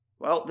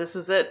Well, this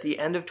is it. The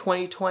end of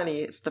 2020.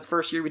 It's the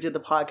first year we did the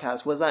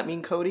podcast. What does that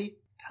mean, Cody?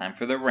 Time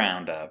for the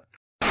roundup.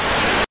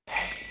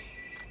 Hey,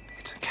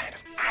 it's a kind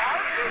of...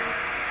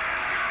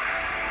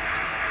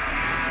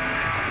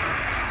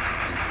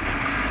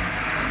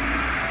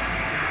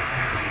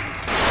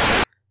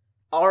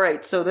 All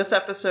right, so this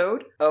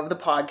episode of the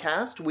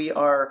podcast, we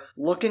are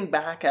looking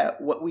back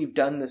at what we've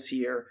done this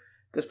year.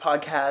 This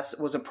podcast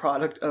was a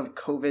product of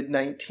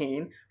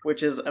COVID-19,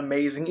 which is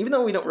amazing, even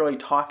though we don't really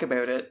talk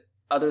about it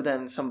other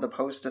than some of the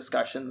post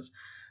discussions.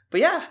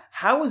 But yeah,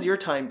 how has your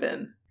time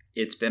been?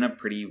 It's been a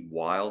pretty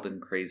wild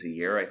and crazy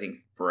year, I think,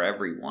 for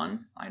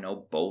everyone. I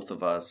know both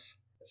of us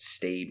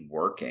stayed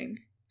working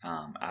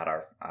at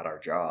our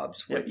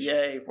jobs. Which,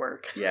 yay,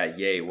 work. Yeah,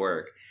 yay,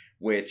 work.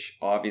 Which,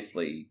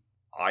 obviously,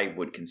 I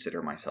would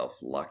consider myself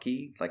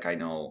lucky. Like, I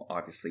know,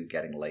 obviously,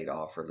 getting laid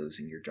off or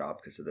losing your job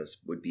because of this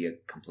would be a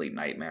complete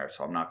nightmare.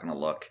 So I'm not going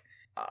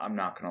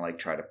to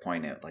try to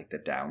point out, like, the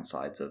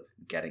downsides of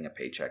getting a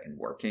paycheck and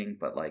working.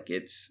 But, like,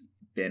 it's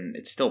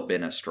still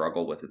been a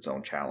struggle with its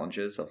own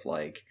challenges of,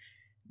 like,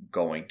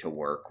 going to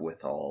work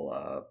with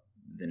all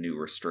the new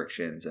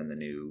restrictions and the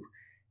new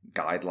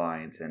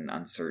guidelines and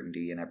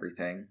uncertainty and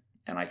everything.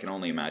 And I can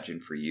only imagine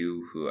for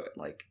you who,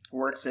 like...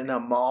 works in a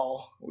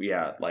mall.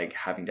 Yeah, like,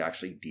 having to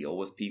actually deal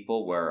with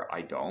people where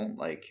I don't,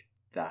 like,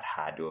 that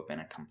had to have been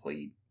a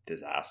complete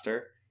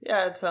disaster.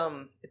 Yeah,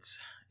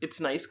 it's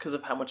nice because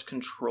of how much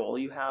control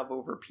you have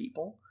over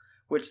people,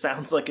 which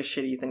sounds like a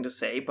shitty thing to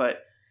say,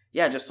 but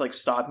yeah, just, like,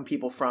 stopping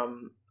people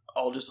from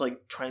all just,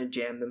 like, trying to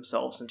jam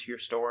themselves into your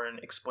store and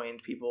explain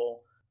to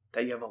people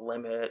that you have a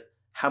limit,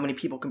 how many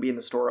people can be in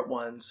the store at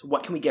once,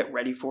 what can we get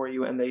ready for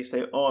you, and they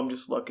say, oh, I'm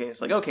just looking.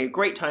 It's like, okay,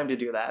 great time to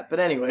do that.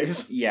 But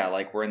anyways. Yeah,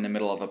 like, we're in the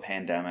middle of a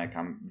pandemic.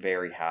 I'm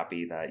very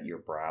happy that you're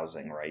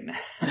browsing right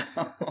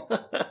now.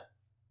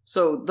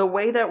 So the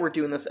way that we're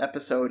doing this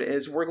episode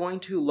is we're going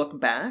to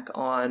look back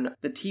on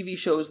the TV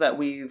shows that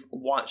we've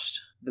watched,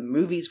 the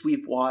movies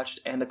we've watched,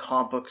 and the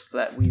comic books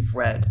that we've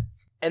read.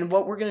 And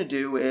what we're going to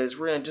do is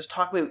we're going to just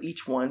talk about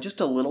each one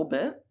just a little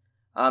bit,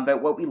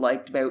 about what we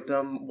liked about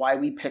them, why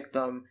we picked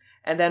them,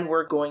 and then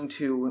we're going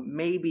to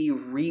maybe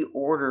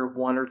reorder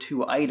one or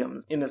two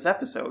items in this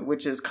episode,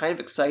 which is kind of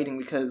exciting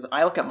because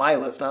I look at my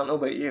list, and I don't know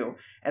about you,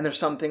 and there's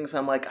some things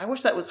I'm like, I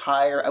wish that was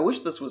higher, I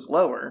wish this was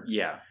lower.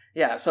 Yeah.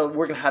 Yeah, so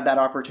we're going to have that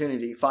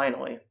opportunity,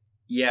 finally.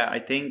 Yeah, I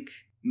think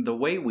the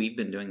way we've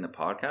been doing the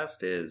podcast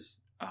is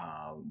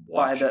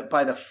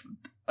by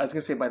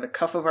the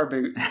cuff of our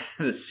boots.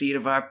 The seat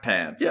of our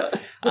pants.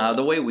 Yeah.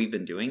 The way we've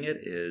been doing it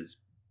is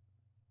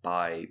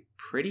by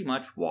pretty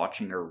much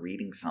watching or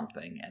reading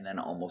something and then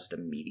almost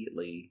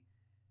immediately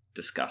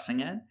discussing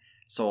it.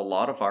 So a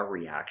lot of our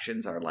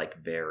reactions are like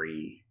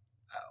very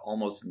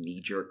almost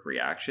knee-jerk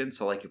reactions.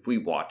 So like if we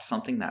watch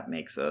something that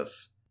makes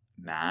us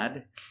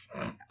mad,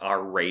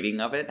 our rating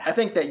of it, I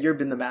think that you've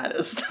been the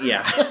maddest.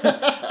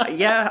 Yeah.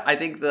 Yeah, I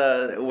think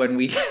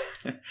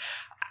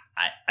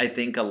I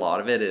think a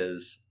lot of it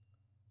is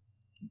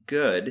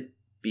good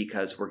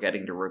because we're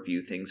getting to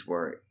review things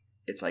where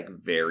it's like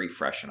very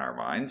fresh in our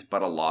minds,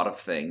 but a lot of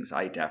things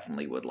I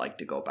definitely would like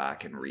to go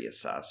back and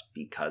reassess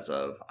because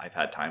of I've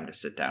had time to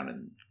sit down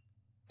and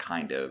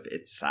kind of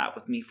it sat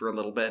with me for a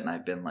little bit and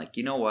I've been like,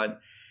 you know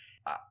what,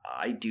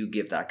 I do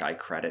give that guy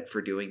credit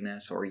for doing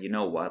this, or you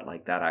know what,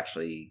 like that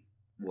actually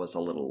was a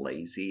little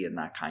lazy and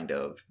that kind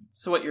of...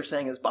 So what you're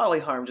saying is bodily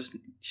harm just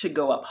should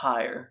go up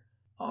higher.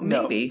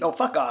 Maybe. No. Oh,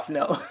 fuck off,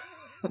 no.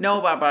 No,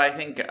 but I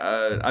think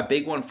a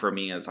big one for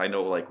me is I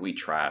know like we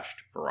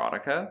trashed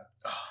Veronica.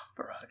 Oh,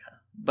 Veronica.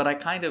 But I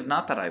kind of,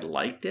 not that I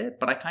liked it,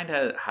 but I kind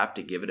of have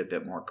to give it a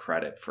bit more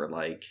credit for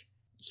like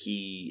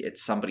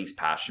it's somebody's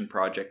passion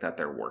project that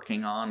they're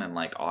working on, and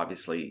like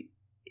obviously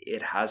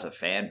it has a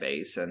fan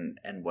base and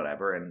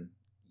whatever, and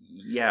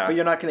yeah. But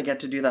you're not going to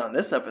get to do that on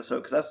this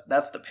episode because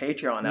that's the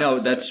Patreon episode. No,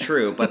 that's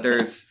true, but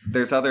there's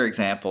other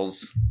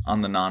examples on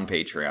the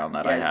non-Patreon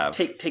that I have.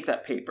 Take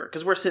that paper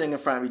because we're sitting in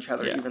front of each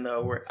other, even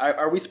though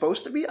are we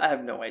supposed to be? I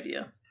have no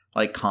idea.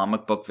 Like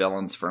comic book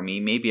villains for me,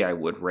 maybe I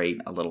would rate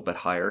a little bit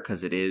higher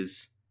because it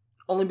is...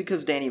 Only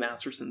because Danny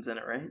Masterson's in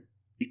it, right?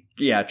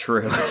 Yeah,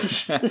 true.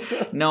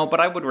 No,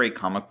 but I would rate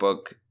comic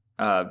book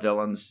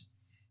villains.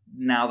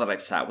 Now that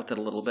I've sat with it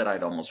a little bit,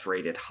 I'd almost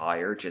rate it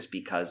higher just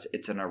because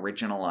it's an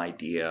original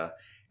idea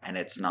and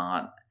it's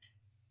not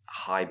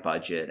high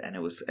budget and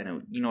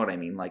you know what I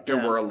mean? Like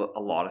there were a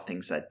lot of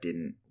things that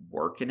didn't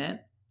work in it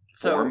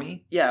for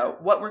me. Yeah,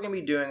 what we're going to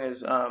be doing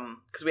is,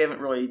 because we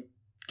haven't really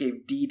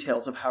gave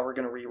details of how we're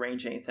going to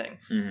rearrange anything.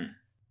 Mm-hmm.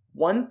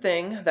 One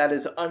thing that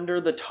is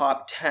under the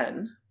top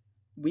 10,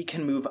 we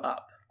can move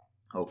up.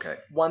 Okay.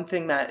 One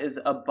thing that is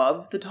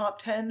above the top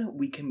 10,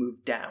 we can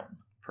move down.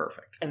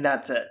 Perfect. And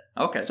that's it.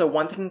 Okay. So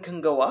one thing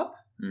can go up,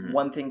 mm-hmm.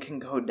 one thing can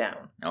go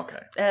down. Okay.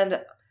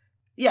 And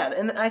yeah,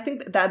 and I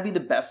think that'd be the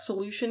best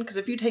solution, because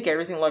if you take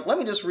everything like, let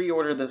me just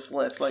reorder this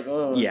list, like,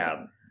 oh.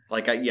 Yeah.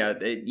 Like,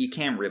 you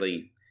can't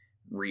really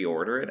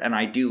reorder it. And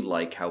I do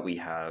like how we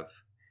have,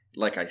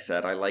 like I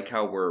said, I like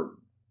how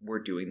we're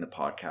doing the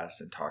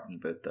podcast and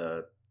talking about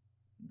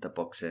the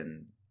books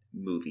and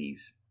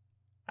movies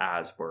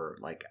as we're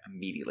like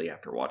immediately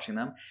after watching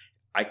them.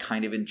 I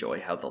kind of enjoy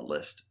how the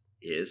list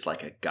is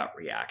like a gut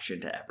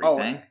reaction to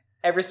everything.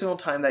 Every single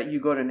time that you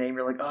go to name,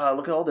 you're like, oh,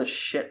 look at all the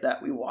shit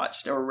that we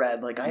watched or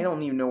read. Like, I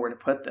don't even know where to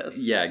put this.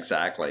 Yeah,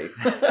 exactly.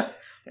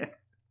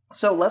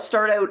 So let's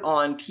start out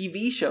on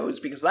TV shows,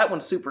 because that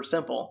one's super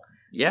simple.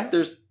 Yeah.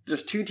 There's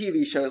 2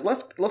 TV shows.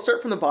 Let's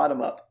start from the bottom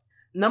up.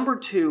 Number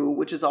 2,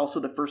 which is also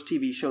the first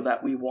TV show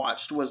that we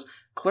watched, was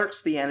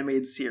Clerks, the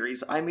animated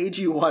series. I made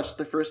you watch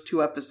the first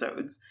 2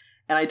 episodes.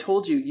 And I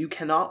told you, you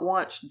cannot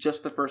watch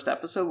just the first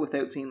episode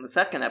without seeing the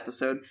second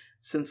episode,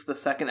 since the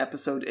second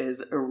episode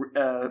is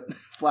a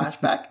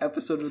flashback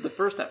episode of the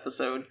first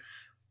episode.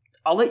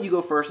 I'll let you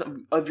go first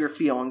of your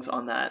feelings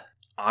on that.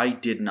 I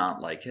did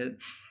not like it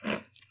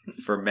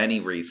for many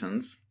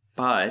reasons,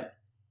 but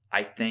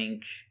I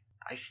think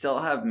I still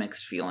have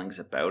mixed feelings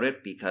about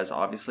it, because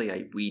obviously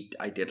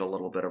I did a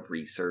little bit of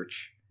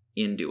research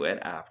into it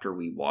after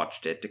we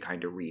watched it to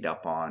kind of read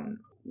up on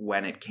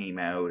when it came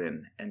out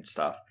and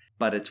stuff.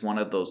 But it's one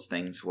of those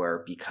things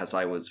where, because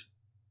I was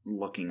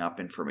looking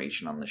up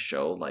information on the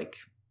show, like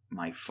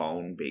my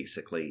phone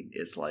basically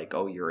is like,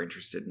 oh, you're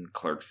interested in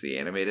Clerks, the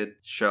animated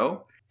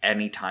show?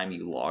 Anytime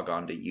you log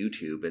on to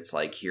YouTube, it's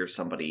like, here's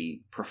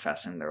somebody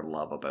professing their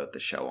love about the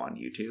show on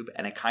YouTube.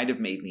 And it kind of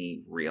made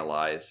me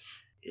realize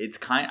it's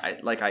kind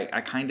of like,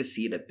 I kind of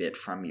see it a bit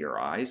from your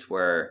eyes,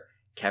 where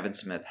Kevin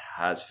Smith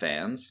has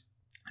fans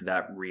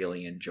that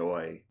really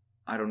enjoy,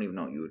 I don't even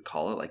know what you would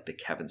call it, like the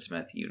Kevin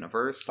Smith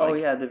universe. Like, oh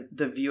yeah,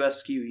 the View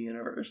Askew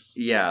universe.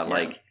 Yeah,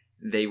 like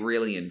they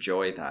really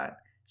enjoy that.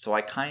 So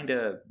I kind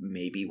of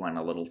maybe went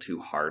a little too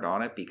hard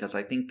on it, because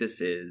I think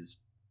this is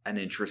an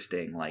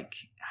interesting, like,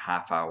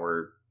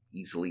 half-hour,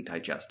 easily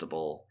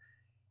digestible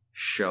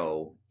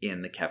show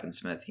in the Kevin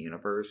Smith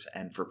universe.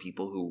 And for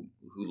people who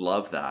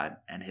love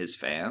that and his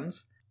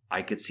fans,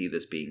 I could see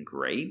this being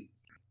great.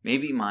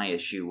 Maybe my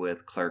issue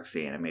with Clerks,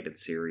 the animated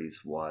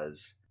series,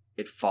 was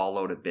it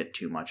followed a bit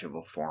too much of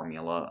a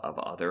formula of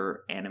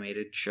other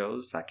animated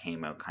shows that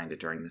came out kind of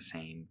during the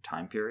same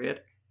time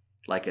period.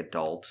 Like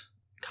adult,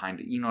 kind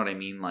of, you know what I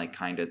mean? Like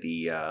kind of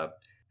the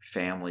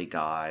Family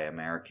Guy,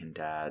 American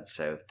Dad,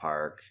 South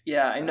Park.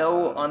 Yeah, I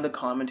know on the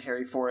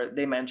commentary for it,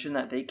 they mentioned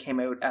that they came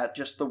out at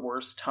just the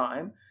worst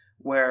time,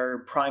 where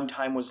prime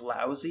time was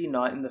lousy,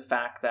 not in the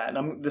fact that,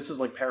 this is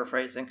like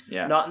paraphrasing,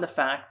 not in the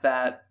fact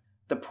that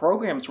the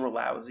programs were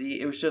lousy.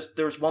 It was just,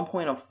 there was one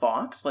point on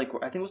Fox, like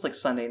I think it was like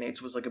Sunday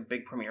nights was like a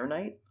big premiere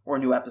night or a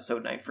new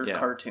episode night for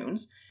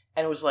cartoons.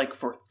 And it was like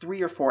for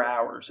 3 or 4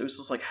 hours. It was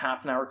just like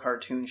half an hour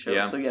cartoon show.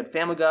 Yeah. So you had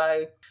Family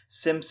Guy,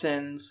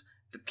 Simpsons,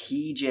 the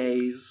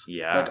PJs,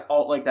 like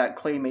all like that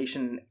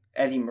claymation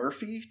Eddie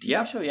Murphy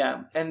TV show.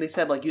 Yeah. And they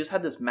said like you just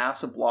had this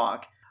massive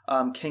block,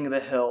 King of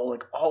the Hill,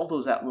 like all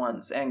those at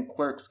once. And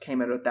Clerks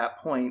came out at that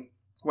point,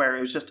 where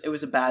it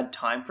was a bad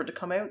time for it to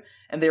come out,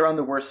 and they were on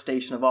the worst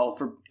station of all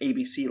for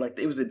ABC. Like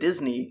it was a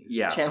Disney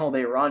channel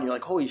they were on. You're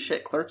like, holy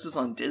shit, Clerks is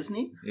on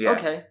Disney? Yeah.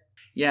 Okay.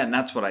 Yeah, and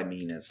that's what I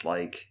mean. Is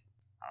like,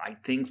 I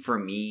think for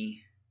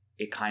me,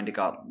 it kind of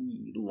got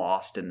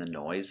lost in the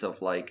noise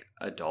of like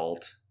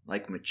adult,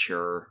 like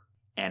mature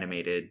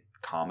animated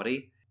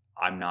comedy.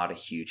 I'm not a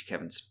huge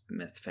Kevin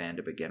Smith fan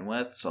to begin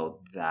with, so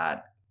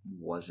that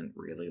wasn't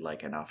really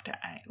like enough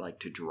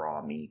to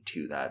draw me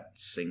to that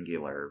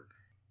singular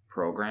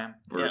program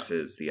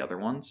versus the other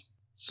ones.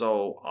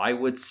 So I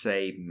would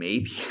say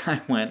maybe I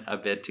went a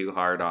bit too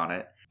hard on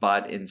it,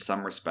 but in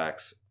some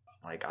respects,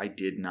 like I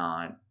did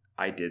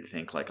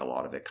think like a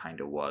lot of it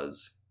kind of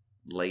was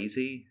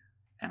lazy,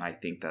 and I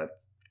think that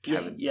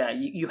Kevin...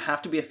 you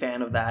have to be a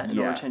fan of that in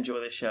order to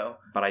enjoy the show.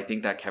 But I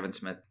think that Kevin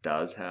Smith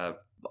does have,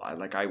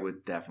 like, I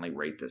would definitely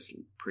rate this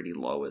pretty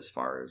low as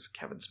far as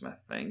Kevin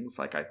Smith things.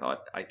 Like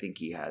I think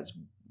he has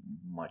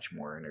much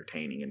more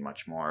entertaining and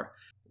much more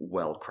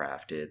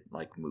well-crafted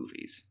like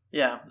movies.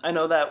 Yeah, I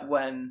know that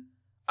when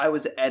I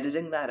was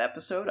editing that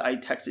episode, I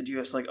texted you.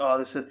 I was like,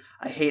 "Oh,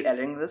 I hate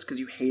editing this because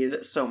you hated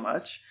it so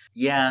much."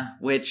 Yeah,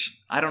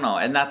 which I don't know,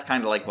 and that's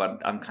kind of like what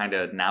I'm kind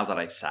of, now that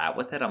I've sat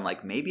with it, I'm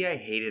like, maybe I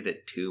hated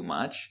it too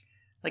much.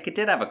 Like it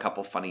did have a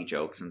couple funny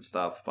jokes and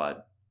stuff,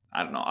 but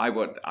I don't know.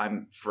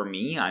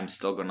 I'm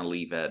still going to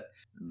leave it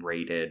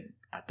rated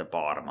at the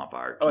bottom of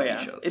our TV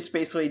shows. It's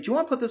basically, do you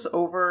want to put this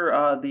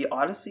over the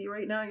Odyssey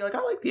right now? You're like,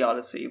 I like the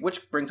Odyssey,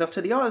 which brings us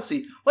to the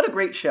Odyssey. What a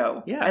great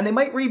show. Yeah. And they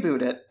might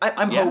reboot it.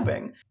 I'm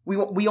hoping.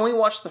 We only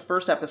watched the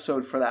first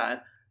episode for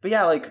that. But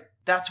yeah, like,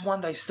 that's one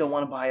that I still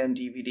want to buy on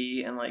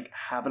DVD and like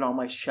have it on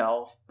my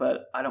shelf,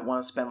 but I don't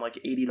want to spend like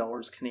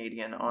 $80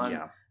 Canadian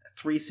on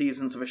 3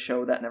 seasons of a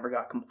show that never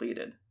got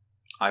completed.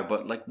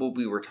 But like what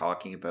we were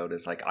talking about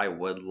is like, I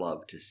would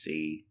love to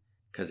see,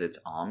 because it's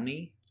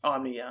Omni,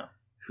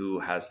 who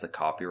has the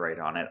copyright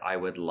on it. I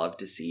would love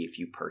to see if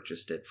you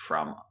purchased it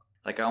from,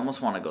 like, I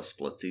almost want to go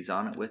splitsies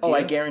on it with you. Oh,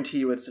 I guarantee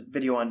you it's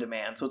video on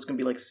demand, so it's going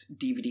to be like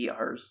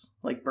DVDRs,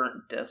 like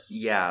burnt discs.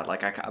 Yeah,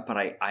 like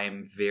I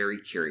am very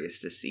curious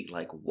to see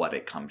like what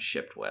it comes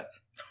shipped with.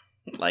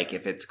 Like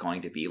if it's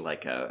going to be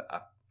like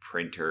a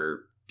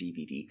printer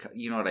DVD,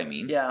 you know what I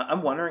mean? Yeah,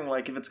 I'm wondering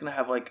like if it's going to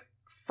have like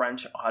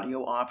French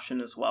audio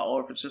option as well,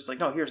 or if it's just like,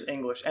 no, here's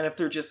English, and if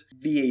they're just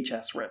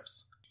VHS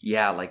rips.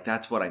 Yeah, like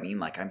that's what I mean.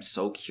 Like I'm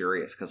so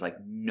curious because like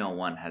no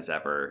one has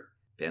ever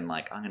been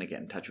like, I'm gonna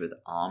get in touch with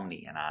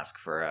Omni and ask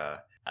for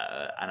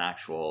an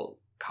actual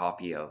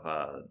copy of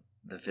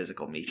the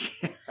physical media.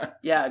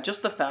 Yeah,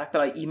 just the fact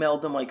that I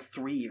emailed them like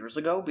 3 years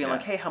ago, being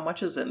like, hey, how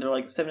much is it? And they're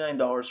like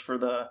 $79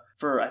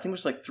 for I think it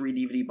was like 3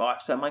 DVD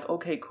box set. I'm like,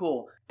 okay,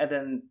 cool. And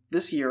then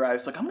this year I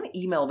was like, I'm going to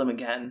email them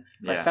again.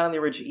 Yeah. I found the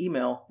original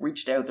email,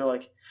 reached out. They're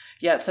like,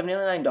 yeah, it's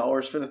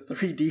 $79 for the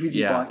 3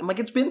 DVD box. I'm like,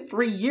 it's been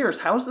 3 years.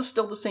 How is this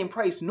still the same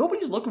price?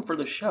 Nobody's looking for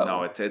the show.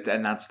 No, it's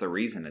and that's the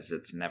reason is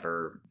it's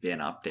never been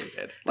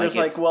updated. There's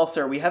like, well,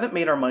 sir, we haven't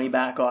made our money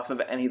back off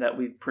of any that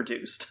we've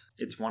produced.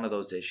 It's one of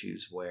those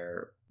issues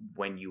where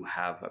when you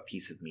have a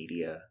piece of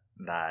media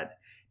that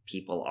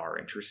people are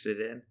interested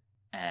in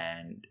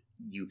and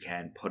you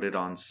can put it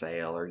on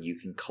sale or you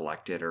can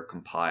collect it or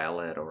compile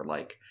it or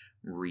like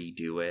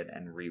redo it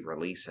and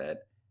re-release it,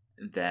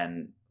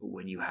 then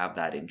when you have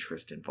that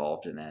interest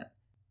involved in it,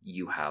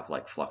 you have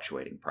like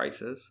fluctuating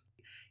prices.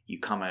 You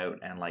come out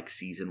and like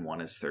season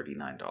 1 is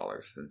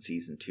 $39, then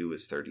season 2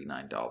 is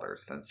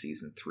 $39, then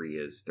season 3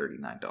 is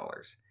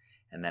 $39.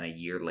 And then a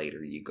year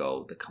later you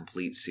go the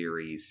complete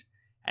series,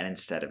 and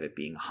instead of it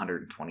being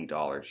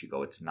 $120, you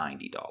go it's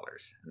 $90.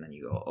 And then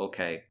you go,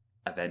 okay,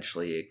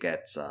 eventually it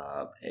gets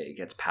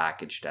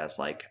packaged as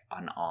like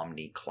an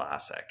Omni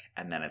classic,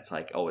 and then it's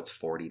like, oh, it's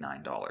 $49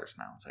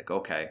 now. It's like,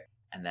 okay.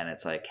 And then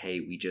it's like, hey,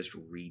 we just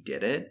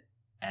redid it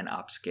and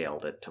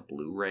upscaled it to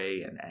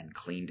Blu-ray and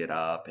cleaned it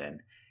up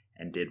and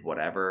did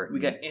whatever. We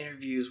got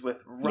interviews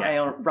with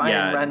Ryan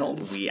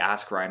Reynolds. We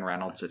asked Ryan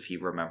Reynolds if he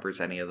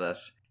remembers any of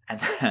this.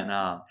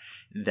 And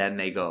then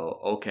they go,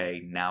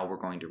 okay, now we're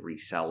going to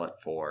resell it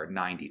for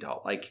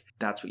 $90. Like,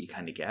 that's what you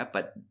kind of get.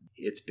 But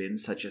it's been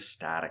such a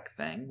static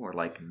thing where,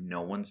 like,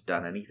 no one's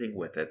done anything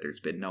with it.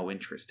 There's been no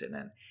interest in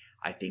it.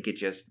 I think it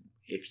just,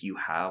 if you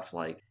have,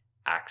 like,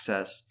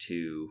 access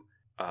to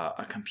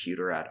a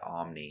computer at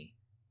Omni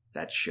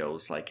that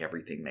shows, like,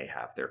 everything they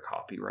have their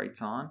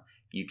copyrights on,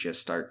 you just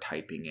start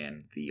typing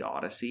in The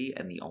Odyssey,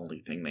 and the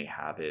only thing they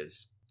have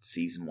is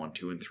season 1,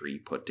 2, and 3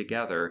 put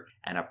together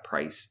and a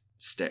price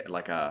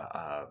like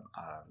a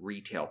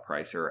retail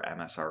price or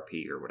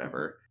MSRP or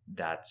whatever.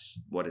 That's,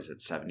 what is it,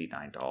 $79?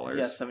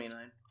 Yeah, $79.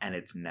 And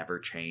it's never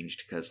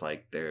changed because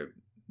like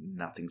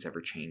nothing's ever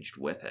changed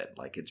with it.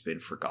 Like it's been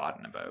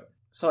forgotten about.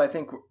 So I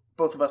think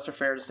both of us are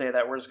fair to say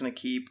that we're just going to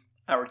keep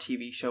our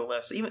TV show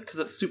list, even because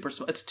it's super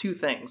small. It's 2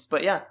 things,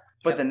 but yeah.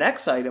 But the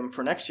next item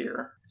for next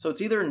year, so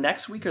it's either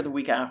next week or the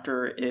week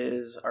after,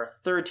 is our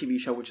 3rd TV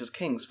show, which is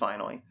Kings,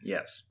 finally.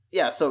 Yes.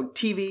 Yeah, so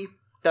TV,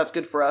 that's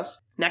good for us.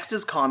 Next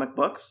is comic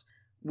books.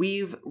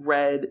 We've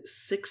read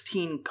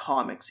 16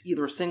 comics,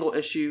 either a single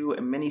issue,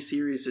 a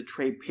miniseries, a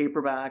trade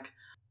paperback.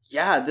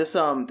 Yeah, this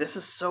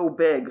is so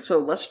big. So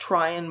let's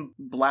try and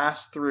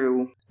blast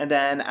through, and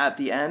then at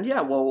the end,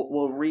 yeah,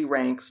 we'll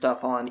re-rank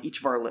stuff on each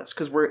of our lists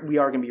because we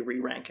are going to be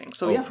re-ranking.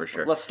 So yeah, for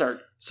sure. Let's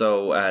start.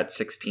 So at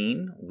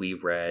 16, we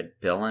read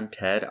Bill and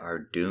Ted Are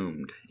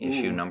Doomed,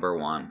 issue number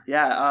 1.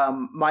 Yeah,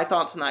 my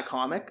thoughts on that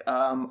comic.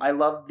 I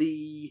love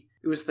it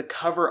was the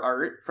cover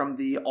art from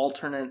the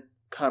alternate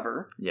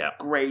cover. Yeah.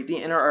 Great. The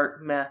inner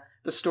art, meh.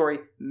 The story,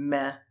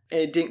 meh.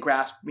 It didn't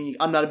grasp me.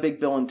 I'm not a big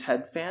Bill and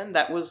Ted fan.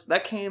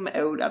 That came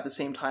out at the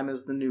same time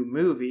as the new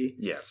movie.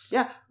 Yes.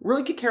 Yeah,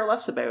 really could care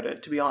less about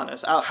it, to be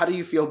honest. How do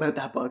you feel about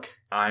that book?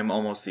 I'm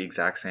almost the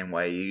exact same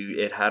way.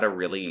 It had a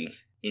really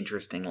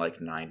interesting like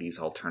 90s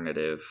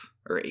alternative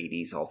or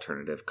 80s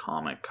alternative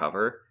comic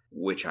cover,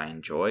 which I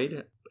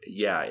enjoyed.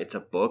 Yeah, it's a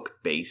book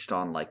based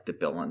on like the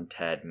Bill and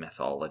Ted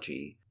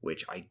mythology,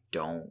 which I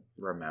don't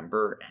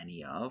remember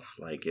any of.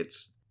 Like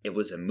it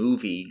was a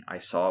movie. I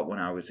saw it when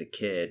I was a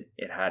kid.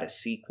 It had a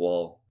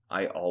sequel.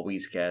 I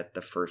always get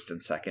the first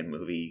and second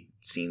movie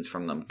scenes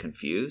from them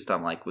confused.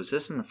 I'm like, was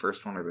this in the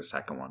first one or the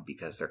second one?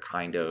 Because they're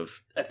kind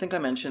of... I think I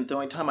mentioned the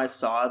only time I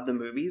saw the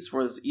movies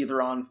was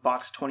either on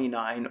Fox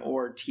 29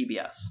 or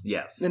TBS.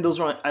 Yes. And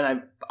those were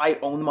and I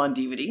own them on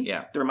DVD.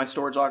 Yeah. They're in my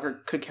storage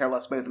locker. Could care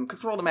less about them. Could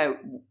throw them out.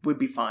 Would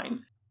be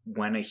fine.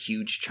 When a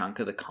huge chunk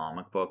of the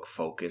comic book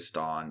focused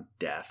on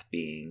Death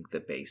being the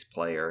bass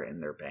player in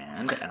their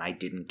band, and I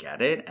didn't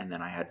get it, and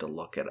then I had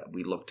to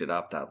we looked it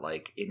up that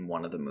like in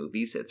one of the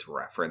movies it's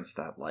referenced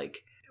that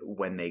like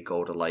when they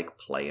go to like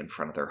play in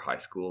front of their high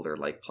school or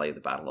like play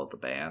the Battle of the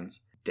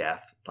Bands,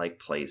 Death like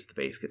plays the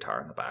bass guitar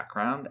in the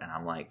background, and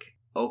I'm like,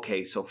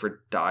 okay, so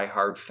for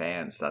diehard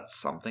fans that's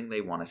something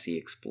they want to see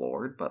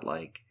explored, but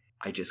like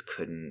I just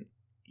couldn't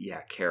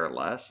care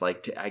less.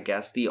 Like, I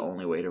guess the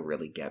only way to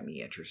really get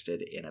me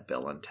interested in a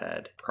Bill and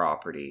Ted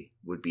property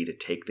would be to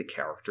take the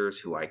characters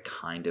who I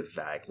kind of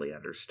vaguely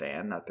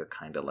understand that they're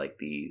kind of like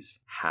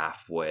these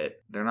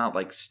half-wit, they're not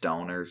like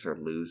stoners or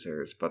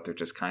losers, but they're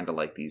just kind of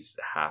like these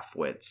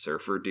half-wit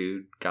surfer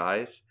dude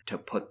guys, to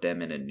put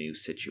them in a new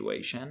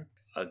situation.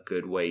 A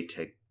good way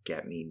to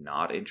get me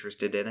not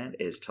interested in it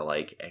is to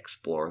like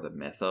explore the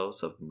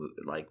mythos of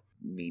like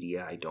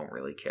media I don't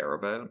really care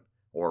about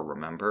or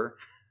remember.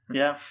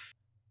 Yeah.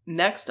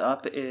 Next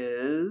up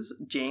is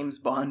James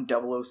Bond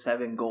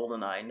 007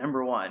 GoldenEye,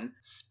 number 1.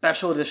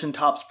 Special Edition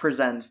Topps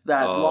presents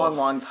that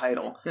long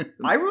title.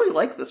 I really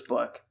like this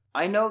book.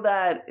 I know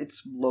that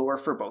it's lower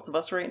for both of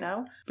us right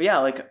now. But yeah,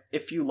 like,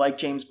 if you like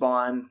James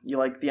Bond, you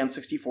like the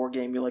N64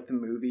 game, you like the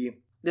movie,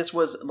 this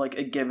was, like,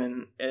 a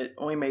given. It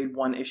only made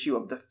 1 issue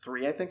of the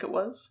 3, I think it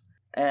was.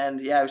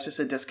 And yeah, it was just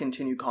a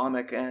discontinued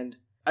comic, and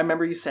I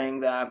remember you saying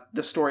that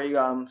the story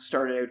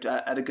started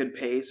out at a good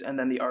pace, and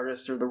then the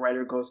artist or the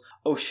writer goes,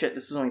 "Oh shit,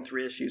 this is only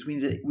 3 issues. We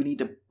need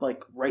to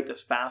like write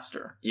this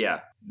faster." Yeah,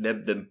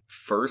 the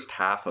first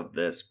half of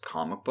this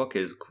comic book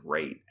is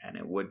great, and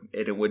it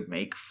would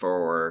make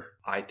for,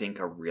 I think,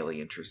 a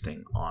really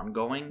interesting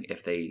ongoing.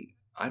 If they,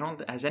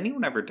 has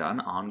anyone ever done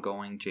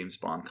ongoing James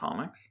Bond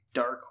comics?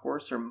 Dark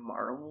Horse or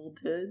Marvel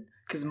did,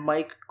 because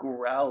Mike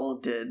Grell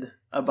did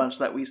a bunch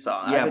that we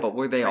saw. Yeah, but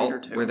were they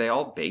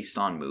all based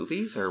on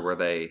movies, or were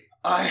they?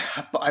 I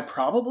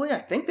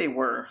think they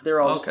were. They're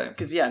all okay.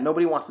 Because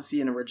nobody wants to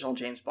see an original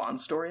James Bond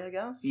story, I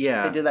guess.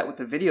 Yeah, they did that with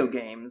the video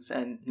games,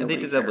 and they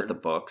did that with the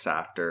books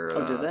after.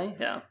 Oh, did they?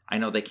 Yeah. I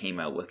know they came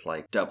out with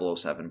like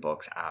 007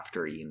 books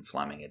after Ian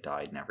Fleming had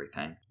died and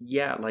everything.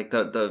 Yeah, like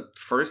the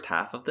first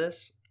half of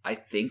this, I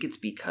think it's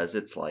because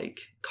it's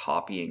like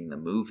copying the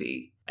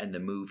movie, and the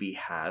movie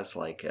has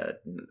like a,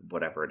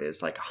 whatever it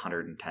is, like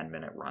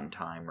 110-minute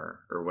runtime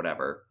or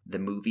whatever. The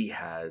movie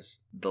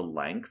has the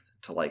length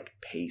to like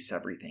pace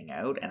everything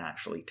out and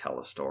actually tell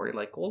a story.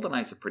 Like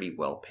GoldenEye's a pretty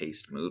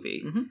well-paced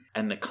movie. Mm-hmm.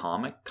 And the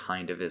comic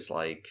kind of is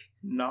like...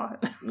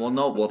 Not.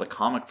 Well, the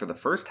comic for the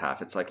first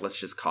half, it's like, let's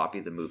just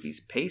copy the movie's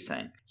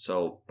pacing.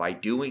 So by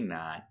doing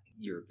that,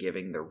 you're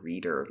giving the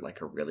reader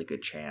like a really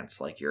good chance.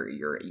 Like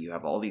you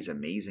have all these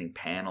amazing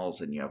panels,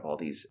 and you have all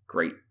these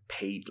great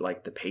page,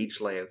 like the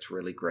page layout's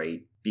really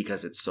great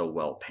because it's so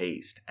well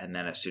paced. And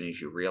then as soon as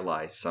you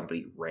realize,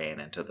 somebody ran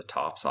into the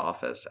Topps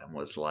office and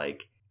was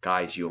like,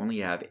 "Guys, you only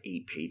have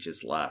 8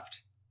 pages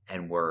left,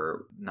 and we're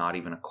not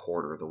even a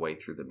quarter of the way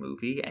through the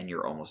movie, and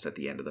you're almost at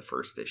the end of the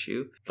first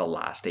issue. The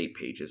last 8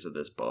 pages of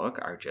this book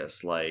are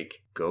just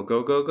like, go,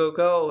 go, go, go,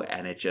 go."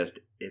 And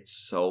it's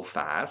so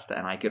fast.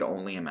 And I could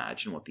only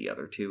imagine what the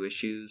other 2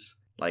 issues,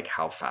 like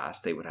how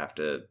fast they would have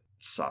to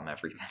sum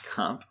everything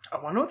up. I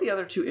wonder if the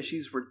other 2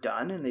 issues were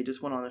done and they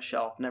just went on a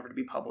shelf, never to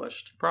be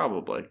published.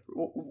 Probably.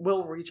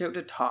 We'll reach out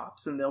to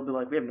Topps and they'll be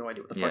like, "We have no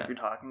idea what the fuck you're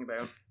talking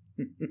about."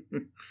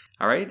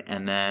 All right,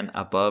 and then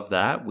above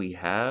that we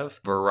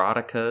have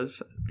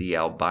Verotica's The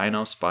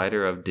Albino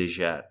Spider of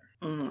Dijet.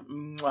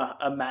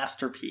 A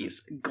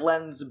masterpiece.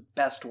 Glenn's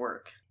best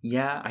work.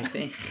 Yeah, I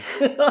think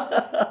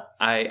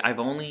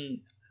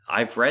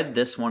I've read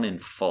this one in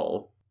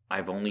full.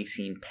 I've only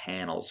seen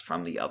panels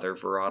from the other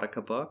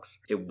Verotica books.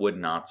 It would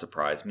not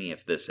surprise me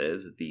if this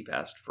is the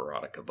best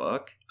Verotica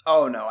book.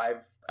 Oh no,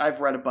 I've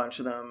read a bunch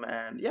of them,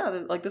 and yeah,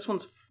 like this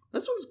one's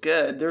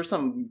good. There's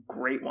some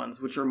great ones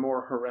which are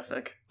more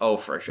horrific. Oh,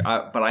 for sure.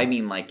 But I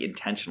mean, like,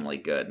 intentionally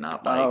good,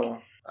 not like...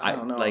 Oh, I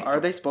don't know. Like, are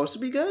they supposed to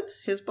be good,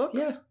 his books?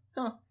 Yeah.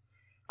 Oh.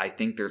 I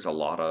think there's a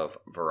lot of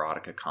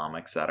Verotica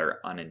comics that are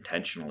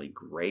unintentionally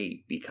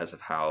great because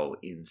of how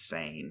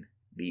insane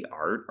the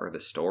art or the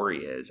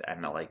story is,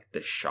 and like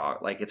the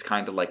shock. Like, it's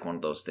kind of like one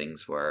of those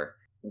things where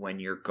when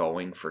you're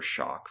going for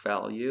shock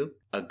value,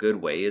 a good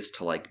way is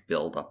to like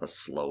build up a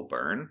slow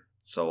burn.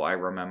 So I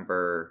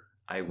remember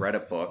I read a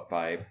book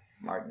by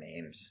Martin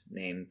Ames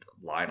named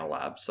Lionel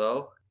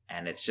Abso,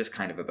 and it's just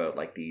kind of about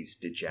like these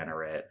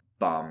degenerate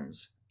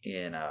bums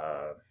in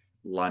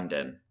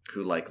London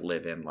who like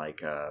live in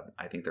like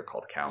I think they're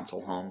called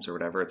council homes or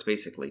whatever. It's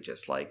basically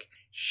just like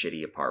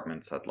shitty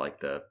apartments that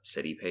like the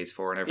city pays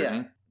for and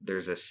everything. Yeah.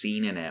 There's a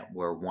scene in it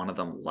where one of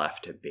them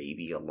left a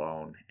baby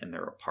alone in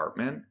their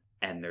apartment,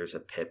 and there's a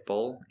pit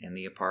bull in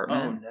the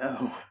apartment. Oh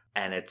no.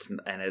 And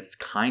it's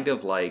kind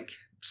of like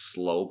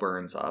slow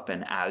burns up,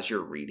 and as you're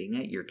reading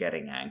it, you're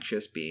getting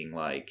anxious, being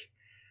like,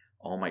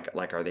 "Oh my god,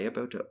 like, are they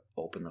about to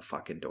open the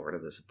fucking door to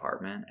this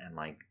apartment and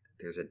like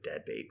there's a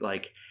dead baby?"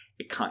 Like,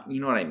 it can't,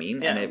 you know what I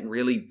mean? Yeah. And it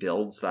really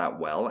builds that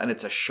well, and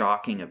it's a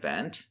shocking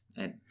event.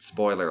 And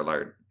spoiler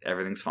alert,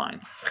 everything's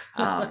fine.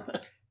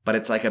 But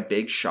it's like a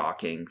big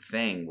shocking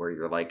thing where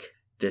you're like,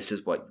 this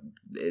is what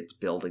it's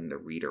building the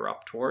reader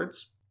up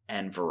towards.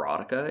 And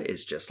Verotica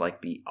is just like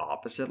the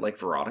opposite. Like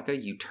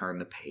Verotica, you turn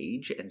the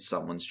page and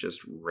someone's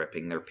just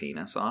ripping their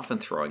penis off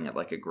and throwing it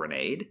like a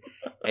grenade.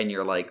 And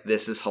you're like,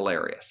 this is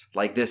hilarious.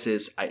 Like, this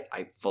is,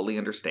 I fully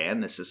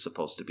understand this is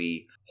supposed to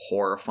be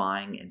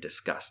horrifying and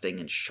disgusting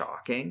and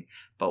shocking.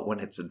 But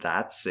when it's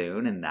that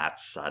soon and that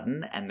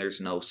sudden and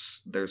there's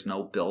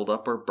no build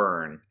up or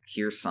burn,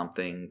 here's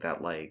something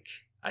that like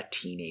a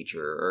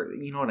teenager, or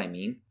you know what I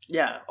mean?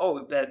 Yeah.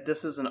 Oh, that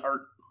this is an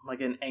art,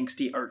 like an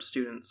angsty art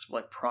student's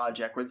like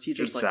project where the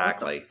teacher's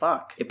exactly. Like,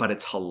 what the fuck? But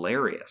it's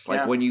hilarious.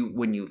 Like, when you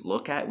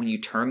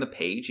turn the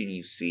page and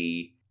you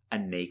see a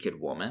naked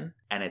woman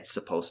and it's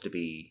supposed to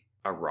be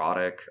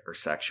erotic or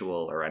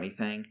sexual or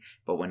anything,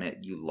 but when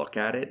you look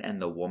at it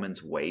and the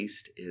woman's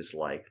waist is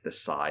like the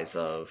size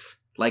of,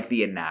 like,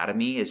 the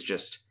anatomy is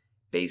just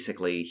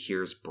basically,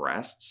 here's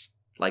breasts.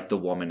 Like the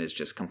woman is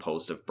just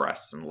composed of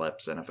breasts and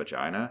lips and a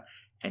vagina.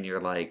 And you're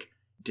like,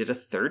 did a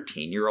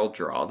 13-year-old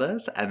draw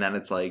this? And then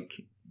it's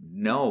like,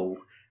 no,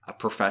 a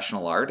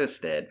professional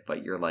artist did.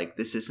 But you're like,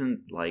 this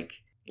isn't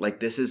like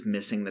this is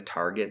missing the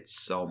target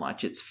so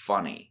much. It's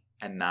funny.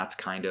 And that's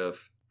kind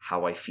of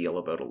how I feel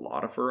about a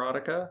lot of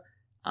erotica.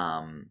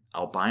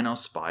 Albino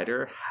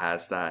Spider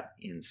has that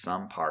in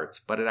some parts,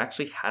 but it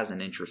actually has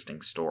an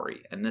interesting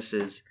story. And this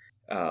is,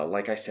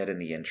 like I said in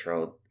the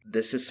intro,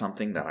 this is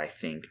something that I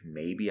think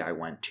maybe I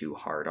went too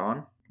hard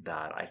on,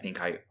 that I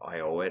think I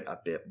owe it a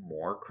bit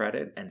more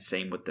credit. And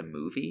same with the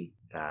movie,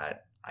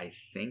 that I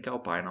think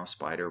Albino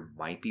Spider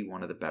might be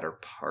one of the better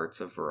parts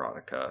of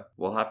erotica.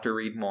 We'll have to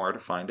read more to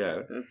find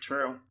out.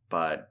 True.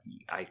 But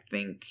I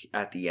think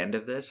at the end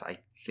of this, I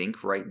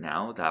think right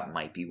now that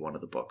might be one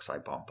of the books I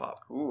bump up.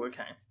 Ooh,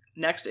 okay.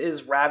 Next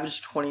is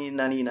Ravage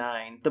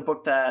 2099, the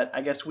book that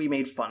I guess we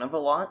made fun of a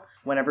lot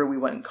whenever we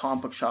went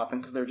comic book shopping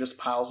because there are just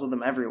piles of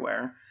them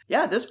everywhere.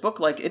 Yeah, this book,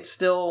 like, I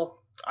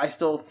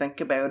still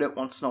think about it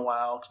once in a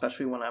while,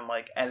 especially when I'm,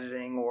 like,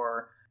 editing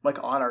or,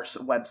 like, on our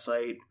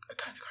website,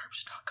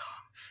 kindofgarbage.com.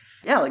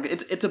 Yeah, like,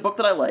 it's a book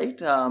that I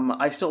liked.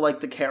 I still like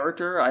the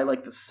character. I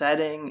like the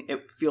setting.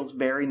 It feels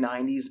very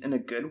 90s in a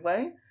good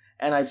way.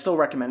 And I'd still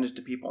recommend it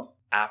to people.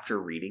 After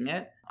reading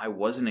it, I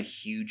wasn't a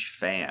huge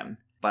fan,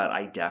 but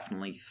I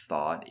definitely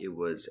thought it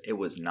was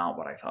not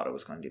what I thought it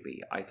was going to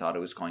be. I thought it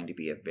was going to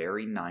be a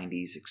very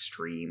 90s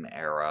extreme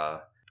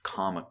era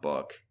comic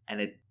book. And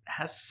it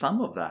has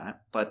some of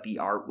that, but the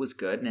art was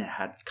good and it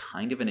had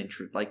kind of an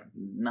like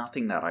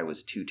nothing that I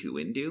was too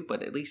into,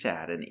 but at least it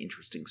had an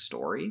interesting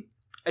story.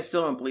 I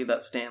still don't believe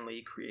that Stan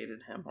Lee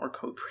created him or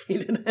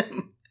co-created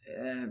him.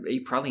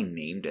 He probably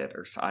named it,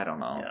 or I don't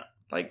know. Yeah.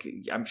 Like,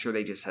 I'm sure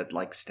they just said,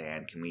 like,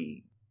 Stan, can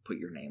we put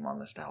your name on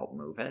this to help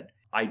move it?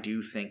 I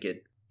do think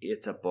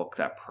it's a book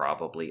that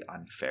probably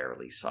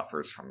unfairly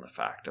suffers from the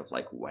fact of,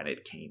 like, when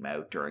it came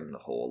out during the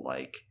whole,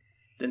 like...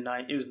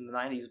 It was in the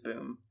 90s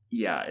boom.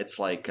 Yeah, it's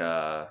like,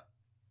 and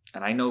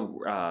I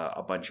know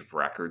a bunch of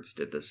records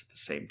did this at the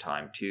same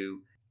time,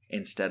 too.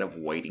 Instead of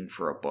waiting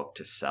for a book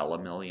to sell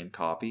 1 million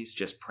copies,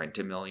 just print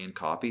 1 million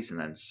copies and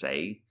then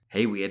say,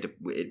 hey,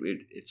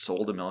 it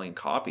sold 1 million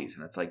copies.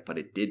 And it's like, but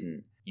it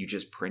didn't. You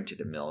just printed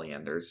 1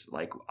 million. There's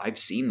like, I've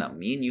seen them.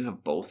 Me and you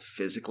have both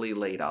physically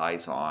laid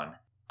eyes on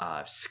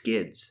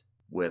skids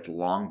with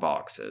long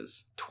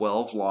boxes,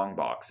 12 long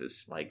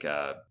boxes, like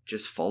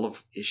just full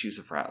of issues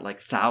of like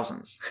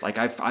thousands. Like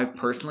I've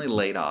personally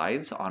laid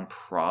eyes on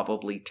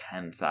probably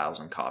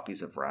 10,000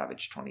 copies of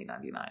Ravage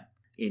 2099.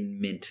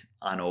 In mint,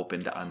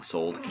 unopened,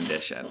 unsold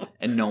condition.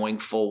 And knowing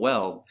full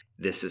well,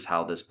 this is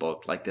how this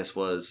book, like this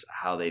was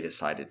how they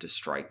decided to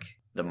strike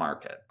the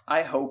market.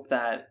 I hope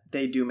that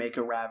they do make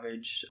a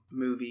Ravage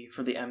movie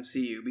for the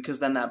MCU, because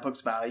then that book's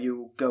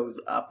value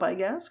goes up, I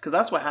guess. Because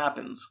that's what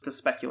happens with the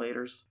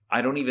speculators.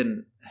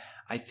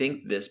 I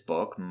think this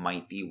book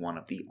might be one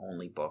of the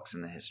only books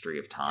in the history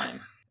of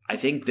time. I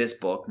think this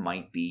book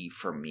might be,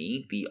 for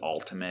me, the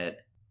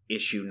ultimate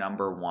issue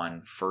number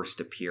 1 first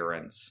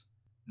appearance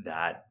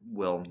that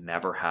will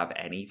never have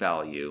any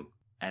value,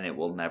 and it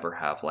will never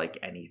have like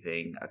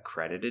anything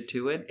accredited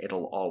to it.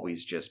 It'll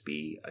always just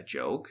be a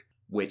joke,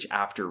 which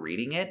after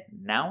reading it,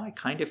 now I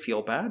kind of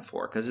feel bad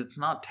for, because it's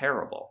not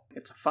terrible.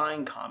 It's a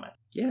fine comic.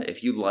 Yeah,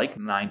 if you like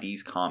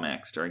 90s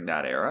comics during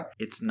that era,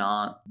 it's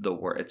not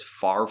it's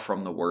far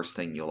from the worst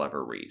thing you'll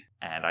ever read.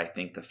 And I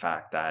think the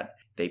fact that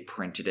they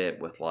printed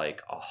it with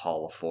like a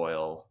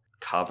holofoil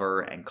cover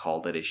and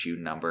called it issue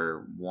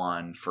number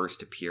 1,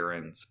 first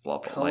appearance, blah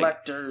blah.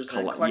 Collector's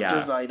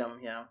item,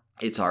 yeah.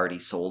 It's already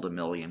sold 1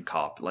 million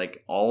copies.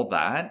 Like, all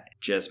that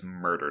just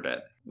murdered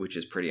it, which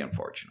is pretty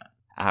unfortunate.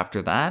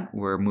 After that,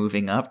 we're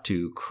moving up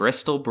to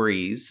Crystal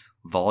Breeze,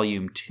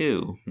 Volume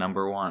 2,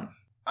 number 1.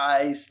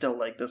 I still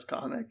like this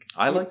comic.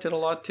 I liked it a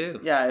lot too.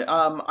 Yeah,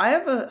 I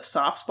have a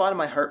soft spot in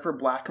my heart for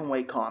black and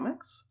white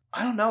comics.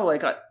 I don't know,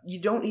 like,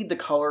 you don't need the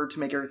color to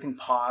make everything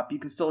pop. You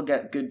can still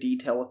get good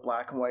detail with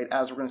black and white,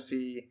 as we're going to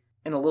see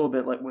in a little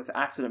bit, like with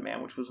Accident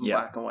Man, which was in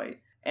black and white.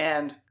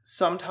 And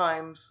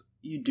sometimes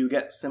you do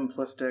get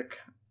simplistic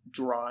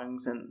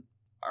drawings and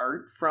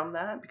art from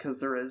that,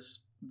 because there is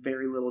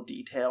very little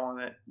detail,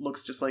 and it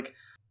looks just like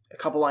a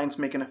couple lines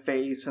making a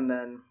face, and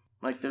then,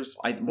 like, there's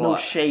no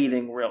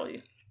shading, really.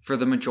 For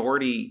the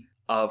majority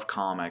of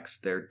comics,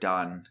 they're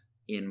done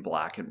in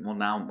black and, well,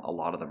 now a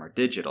lot of them are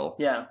digital,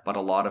 but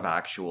a lot of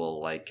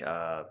actual like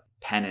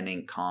pen and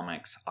ink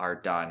comics are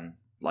done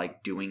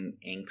like doing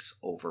inks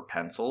over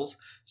pencils,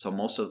 so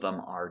most of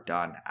them are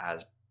done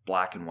as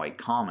black and white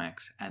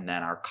comics and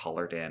then are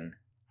colored in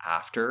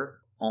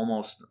after,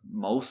 almost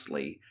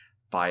mostly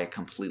by a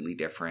completely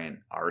different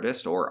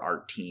artist or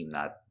art team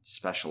that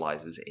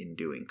specializes in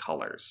doing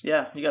colors.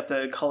 Yeah, you got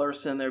the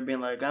colorists in there being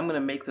like, I'm going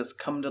to make this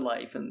come to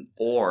life, and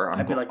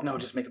I'd be like, no,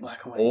 just make it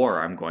black and white.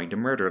 Or I'm going to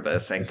murder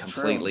this and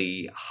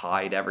completely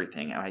hide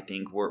everything. And I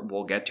think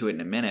we'll get to it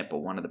in a minute, but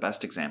one of the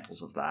best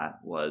examples of that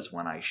was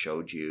when I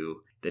showed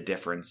you the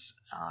difference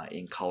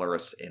in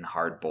colorists in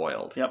Hard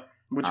Boiled. Yep.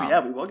 Which,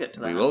 we will get to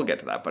that. We will get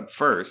to that. But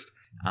first...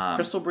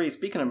 Crystal Breeze,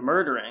 speaking of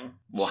murdering,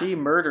 she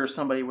murders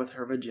somebody with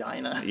her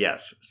vagina.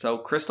 Yes. So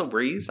Crystal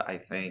Breeze, I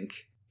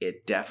think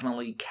it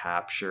definitely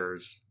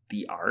captures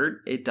the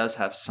art. It does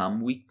have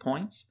some weak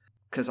points,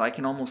 because I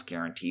can almost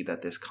guarantee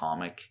that this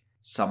comic,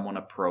 someone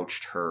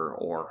approached her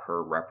or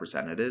her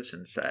representatives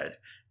and said,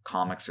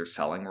 comics are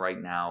selling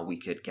right now. We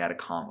could get a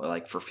comic,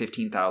 like for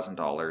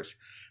 $15,000,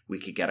 we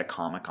could get a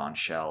comic on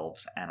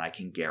shelves, and I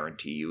can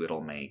guarantee you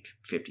it'll make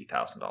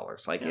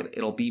 $50,000. Like,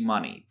 it'll be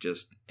money.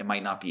 Just, it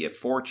might not be a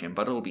fortune,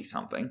 but it'll be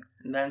something.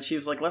 And then she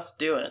was like, let's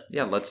do it.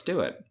 Yeah, let's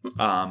do it.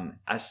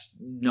 As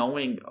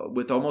knowing,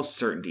 with almost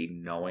certainty,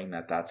 knowing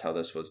that that's how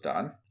this was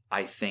done,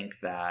 I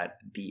think that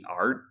the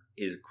art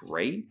is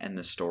great and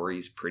the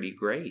story's pretty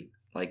great.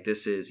 Like,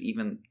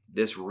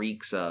 this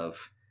reeks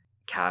of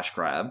cash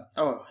grab.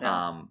 Oh,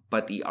 yeah.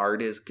 But the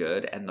art is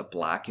good, and the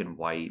black and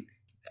white,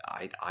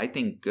 I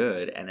think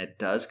good, and it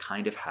does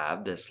kind of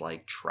have this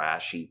like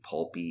trashy,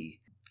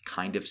 pulpy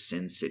kind of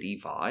Sin City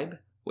vibe,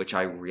 which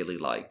I really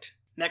liked.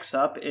 Next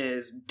up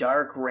is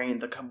Dark Reign,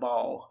 the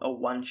Cabal, a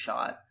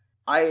one-shot.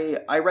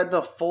 I read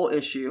the full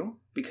issue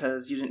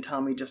because you didn't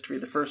tell me just to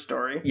read the first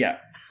story. Yeah.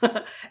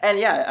 And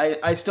yeah,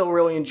 I still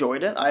really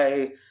enjoyed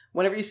it.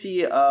 Whenever you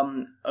see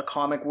a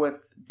comic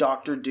with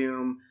Dr.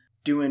 Doom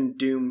doing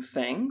Doom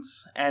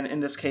things, and in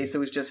this case it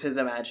was just his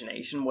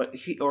imagination,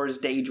 or his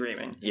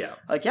daydreaming. Yeah.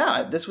 Like,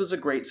 yeah, this was a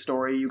great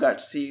story. You got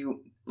to see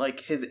like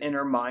his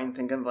inner mind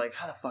thinking like,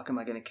 how the fuck am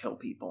I going to kill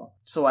people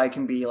so I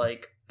can be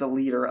like the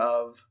leader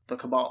of the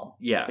Cabal?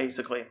 Yeah.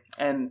 Basically.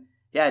 And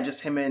yeah,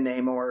 just him and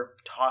Namor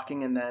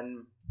talking and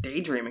then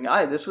daydreaming.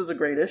 This was a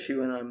great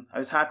issue, and I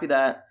was happy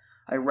that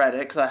I read it,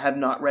 because I have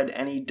not read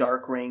any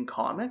Dark Reign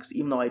comics,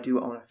 even though I do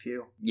own a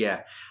few.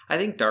 Yeah, I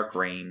think Dark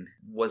Reign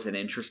was an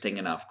interesting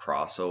enough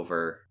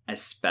crossover,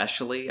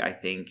 especially I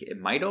think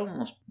it might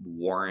almost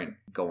warrant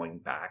going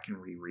back and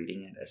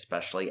rereading it,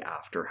 especially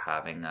after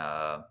having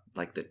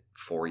like the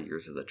 4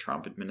 years of the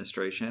Trump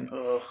administration.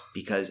 Ugh.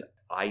 Because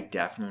I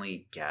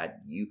definitely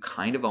you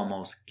kind of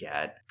almost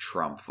get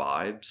Trump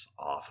vibes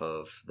off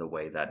of the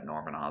way that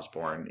Norman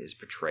Osborn is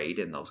portrayed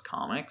in those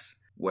comics,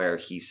 where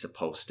he's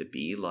supposed to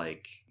be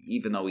like,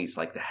 even though he's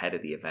like the head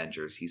of the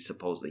Avengers, he's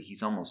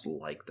almost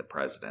like the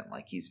president.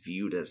 Like, he's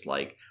viewed as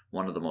like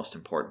one of the most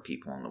important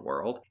people in the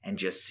world. And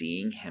just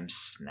seeing him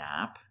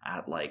snap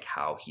at like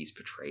how he's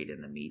portrayed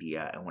in the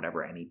media, and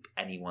whenever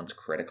anyone's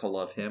critical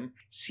of him,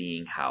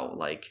 seeing how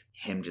like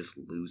him just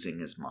losing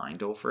his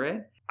mind over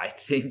it, I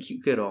think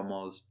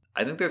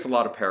there's a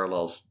lot of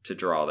parallels to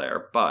draw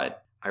there.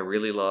 But I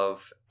really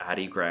love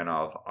Adi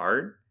Granov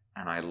art,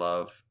 and I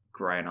love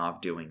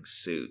Granov doing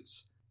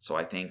suits. So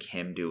I think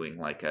him doing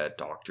like a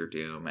Doctor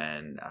Doom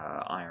and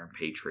Iron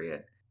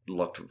Patriot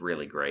looked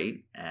really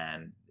great.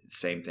 And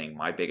same thing,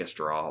 my biggest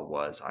draw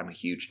was, I'm a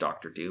huge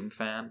Doctor Doom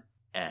fan,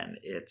 and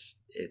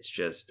it's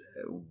just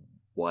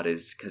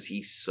because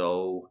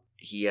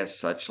he has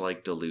such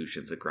like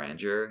delusions of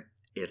grandeur.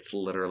 It's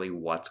literally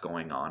what's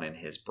going on in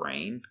his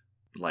brain,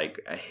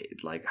 like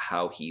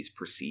how he's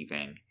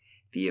perceiving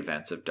the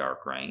events of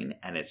Dark Reign,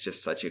 and it's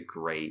just such a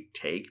great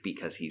take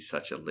because he's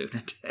such a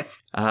lunatic.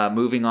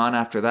 Moving on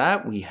after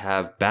that, we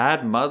have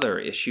Bad Mother,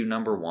 issue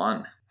number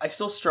 1. I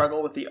still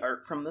struggle with the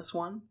art from this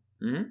one.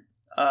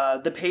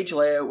 Mm-hmm. The page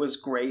layout was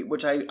great,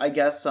 which I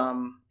guess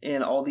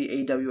in all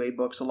the AWA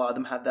books, a lot of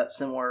them have that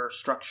similar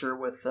structure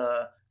with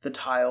the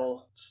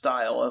tile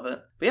style of it.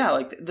 But yeah,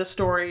 like the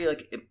story,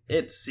 like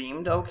it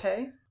seemed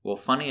okay. Well,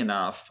 funny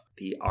enough,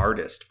 the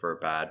artist for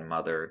Bad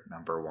Mother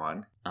number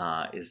 1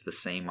 is the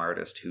same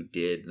artist who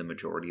did the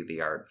majority of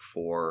the art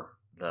for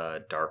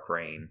the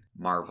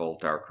Marvel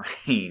Dark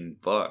Reign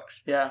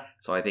books. Yeah.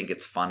 So I think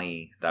it's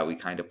funny that we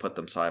kind of put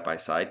them side by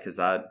side, because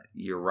that,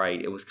 you're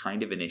right, it was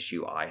kind of an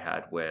issue I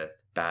had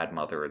with Bad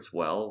Mother as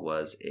well,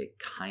 was it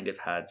kind of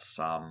had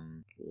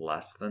some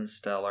less than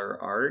stellar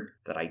art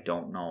that I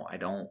don't know.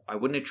 I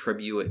wouldn't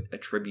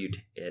attribute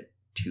it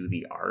to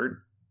the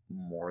art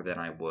more than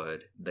I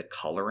would the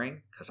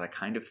coloring, because I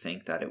kind of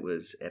think that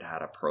it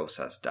had a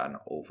process done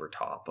over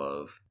top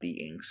of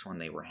the inks when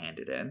they were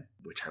handed in,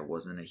 which I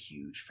wasn't a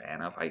huge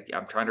fan of.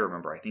 I'm trying to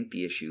remember. I think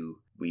the issue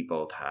we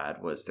both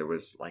had was there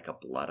was like a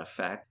blood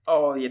effect.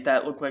 Oh yeah,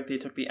 that looked like they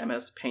took the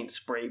MS Paint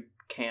spray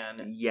can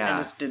and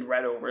just did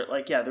red over it.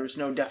 Like, yeah, there was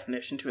no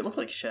definition to it. It looked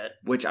like shit.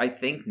 Which I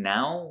think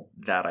now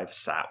that I've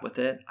sat with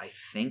it, I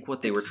think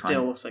what they were trying...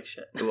 Still looks like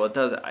shit. Well,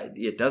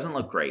 it doesn't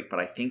look great, but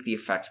I think the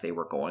effect they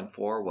were going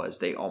for was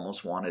they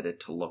almost wanted it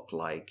to look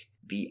like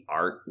the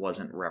art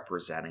wasn't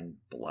representing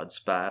blood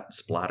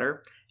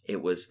splatter.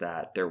 It was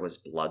that there was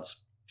blood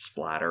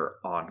splatter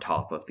on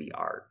top of the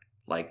art.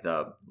 Like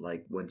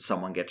when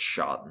someone gets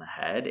shot in the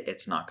head,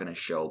 it's not going to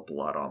show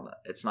blood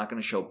it's not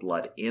going to show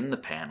blood in the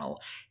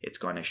panel. It's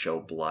going to show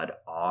blood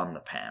on the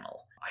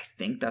panel. I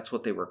think that's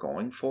what they were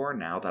going for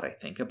now that I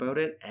think about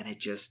it, and it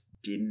just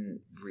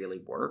didn't really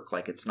work.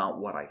 Like, it's not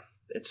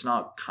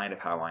kind of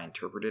how I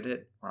interpreted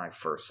it when I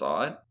first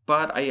saw it.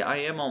 But I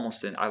am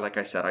almost like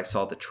I said, I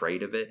saw the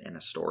trade of it in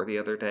a store the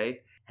other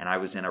day, and I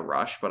was in a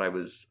rush, but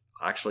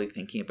actually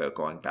thinking about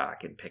going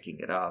back and picking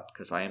it up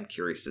because I am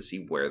curious to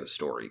see where the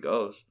story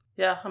goes.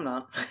 Yeah, I'm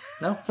not.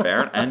 No,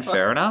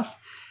 fair enough.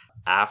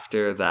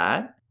 After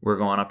that, we're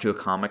going up to a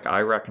comic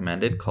I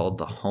recommended called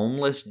The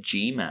Homeless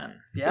G-Men.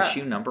 Yeah.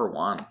 Issue number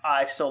 1.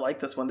 I still like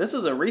this one. This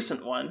is a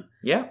recent one.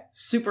 Yeah.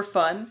 Super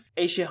fun.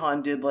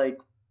 Eishihan did like,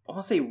 I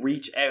want to say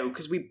reach out,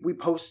 because we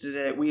posted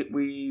it,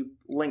 we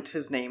linked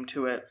his name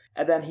to it,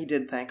 and then he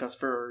did thank us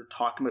for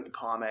talking about the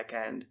comic,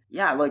 and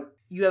yeah, like,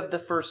 you have the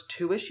first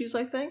 2 issues,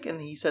 I think,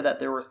 and he said that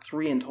there were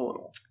 3 in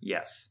total.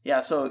 Yes.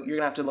 Yeah, so you're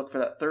gonna have to look for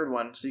that 3rd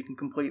one, so you can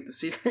complete the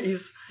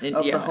series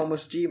of yeah. the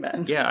Homeless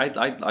G-Men. Yeah,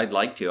 I'd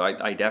like to.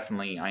 I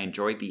definitely, I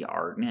enjoyed the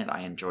art in it,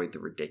 I enjoyed the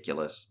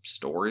ridiculous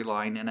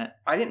storyline in it.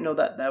 I didn't know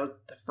that was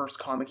the first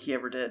comic he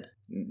ever did.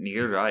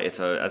 Neither did I. It's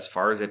as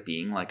far as it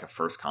being like a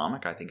first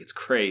comic, I think it's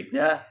great.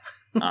 Yeah.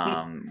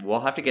 We'll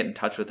have to get in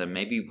touch with him.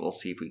 Maybe we'll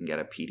see if we can get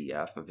a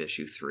PDF of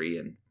issue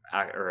 3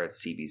 or a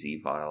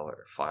CBZ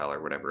file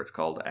or whatever it's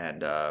called,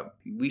 and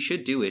we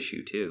should do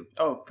issue 2.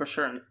 Oh, for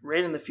sure.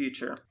 Right in the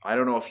future. I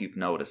don't know if you've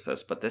noticed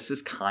this, but this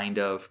is kind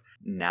of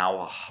now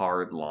a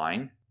hard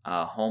line.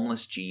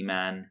 Homeless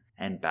G-Men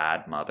and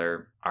Bad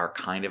Mother are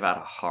kind of at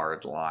a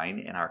hard line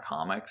in our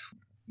comics.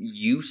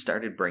 You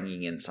started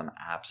bringing in some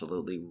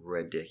absolutely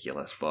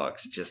ridiculous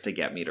books just to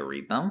get me to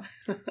read them.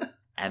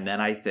 And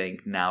then I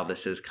think now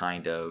this is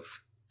kind of...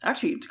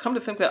 Actually, to come to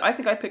think of it, I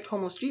think I picked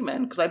Homeless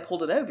G-Men because I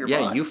pulled it out of your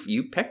box. Yeah,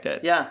 you picked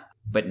it. Yeah.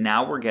 But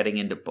now we're getting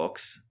into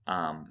books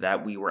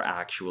that we were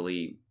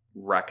actually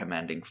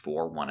recommending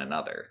for one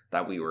another.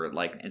 That we were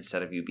like,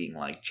 instead of you being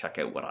like, check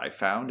out what I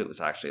found, it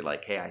was actually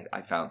like, hey,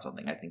 I found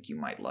something I think you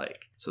might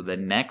like. So the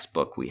next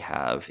book we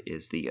have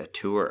is The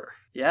Auteur.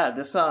 Yeah,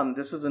 this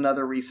is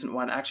another recent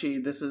one. Actually,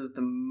 this is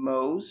the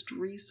most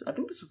recent. I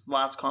think this is the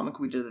last comic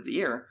we did of the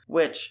year.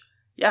 Which,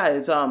 yeah,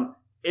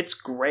 it's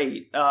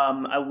great.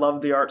 I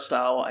love the art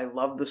style. I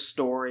love the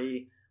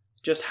story.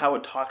 Just how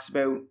it talks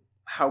about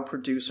how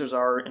producers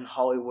are in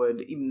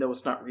Hollywood, even though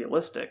it's not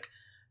realistic.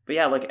 But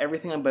yeah, like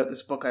everything about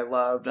this book I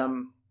loved.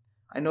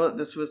 I know that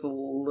this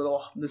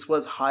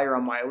was higher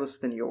on my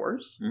list than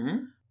yours.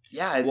 Mm-hmm.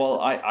 Yeah. Well,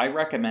 I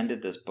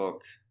recommended this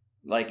book.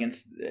 Like,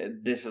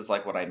 this is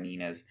like what I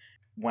mean is,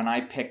 when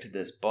I picked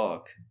this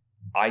book,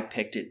 I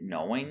picked it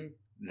knowing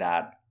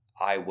that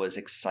I was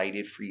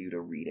excited for you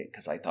to read it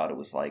because I thought it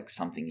was like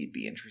something you'd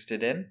be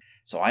interested in.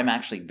 So I'm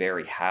actually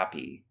very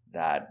happy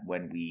that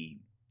when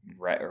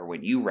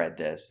you read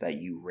this,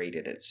 that you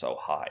rated it so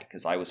high,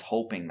 because I was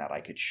hoping that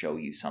I could show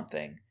you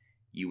something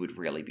you would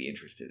really be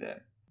interested in,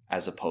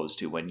 as opposed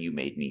to when you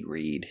made me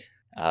read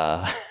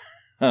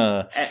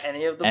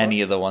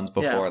any of the ones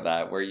before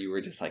that, where you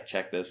were just like,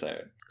 check this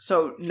out.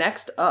 So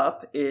next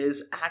up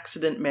is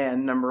Accident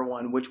Man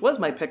 #1, which was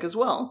my pick as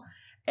well.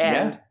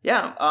 And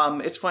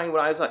it's funny,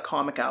 when I was at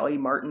Comic Alley,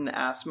 Martin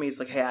asked me, he's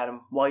like, hey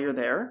Adam, while you're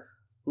there,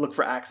 look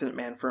for Accident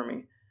Man for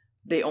me.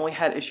 They only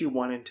had issue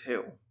 1 and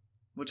 2,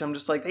 which I'm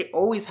just like, they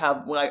always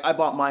have, like, I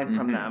bought mine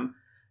from them.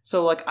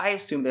 So like, I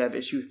assume they have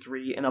issue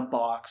 3 in a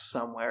box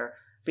somewhere.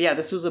 But yeah,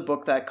 this was a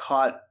book that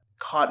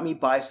caught me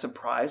by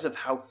surprise of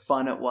how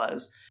fun it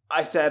was.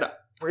 I said,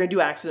 we're going to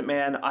do Accident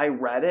Man. I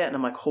read it and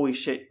I'm like, holy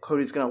shit,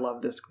 Cody's going to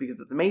love this because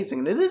it's amazing.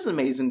 And it is an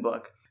amazing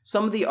book.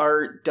 Some of the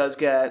art does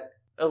get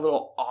a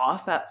little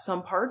off at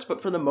some parts,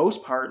 but for the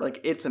most part,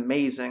 like, it's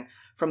amazing.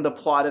 From the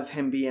plot of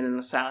him being an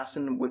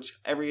assassin, which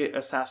every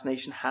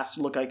assassination has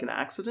to look like an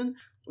accident,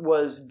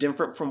 was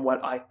different from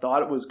what I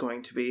thought it was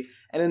going to be.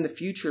 And in the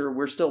future,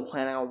 we're still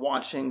planning on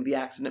watching the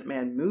Accident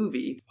Man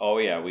movie. Oh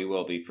yeah, we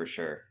will be for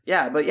sure.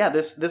 Yeah, but yeah,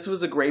 this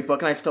was a great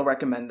book and I still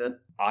recommend it.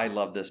 I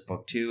love this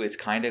book too. It's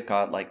kind of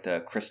got like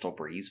the Crystal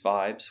Breeze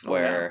vibes,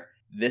 where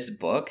this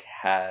book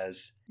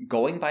has,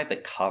 going by the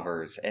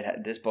covers,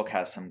 this book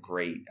has some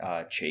great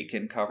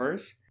Chaykin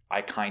covers.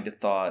 I kind of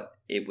thought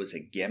it was a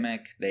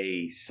gimmick.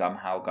 They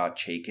somehow got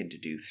Chaykin to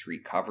do 3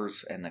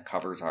 covers, and the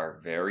covers are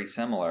very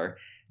similar.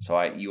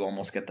 So you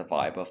almost get the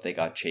vibe of they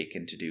got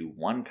Chaykin to do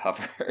 1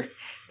 cover,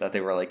 that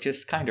they were like,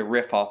 just kind of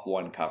riff off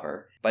 1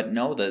 cover. But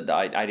no,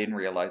 I didn't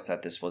realize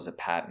that this was a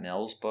Pat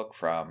Mills book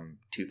from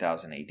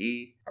 2000 AD.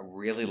 I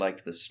really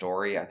liked the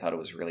story. I thought it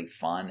was really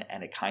fun,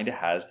 and it kind of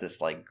has this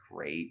like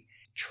great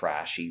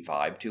trashy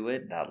vibe to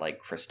it that like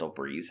Crystal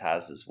Breeze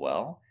has as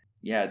well.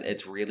 Yeah,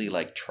 it's really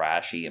like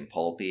trashy and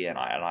pulpy, and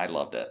I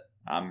loved it.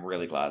 I'm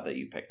really glad that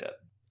you picked it.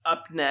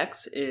 Up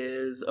next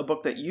is a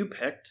book that you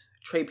picked,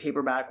 trade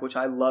paperback, which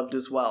I loved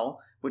as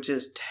well, which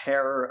is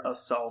Terror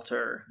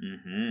Assaulter.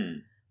 Mm-hmm.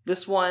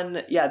 This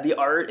one, yeah, the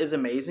art is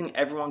amazing.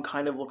 Everyone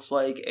kind of looks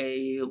like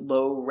a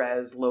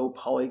low-res,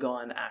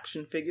 low-polygon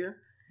action figure,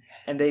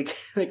 and they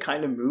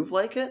kind of move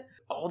like it.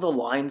 All the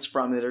lines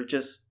from it are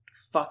just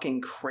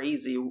fucking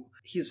crazy.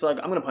 He's like,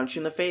 I'm going to punch you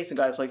in the face. And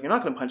the guy's like, you're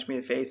not going to punch me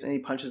in the face. And he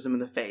punches him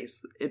in the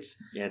face.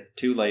 It's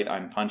too late.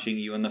 I'm punching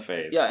you in the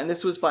face. Yeah, and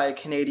this was by a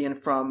Canadian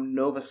from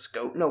Nova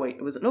Scotia. No,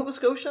 wait, was it Nova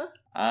Scotia?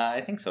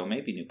 I think so.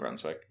 Maybe New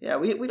Brunswick. Yeah,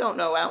 we don't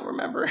know. I don't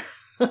remember.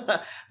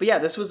 But yeah,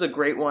 this was a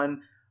great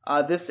one.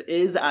 This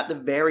is at the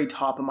very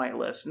top of my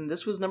list. And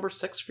this was number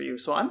 6 for you.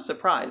 So I'm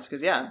surprised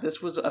because, yeah,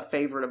 this was a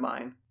favorite of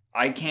mine.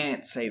 I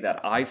can't say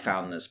that I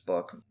found this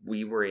book.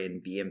 We were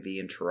in BMV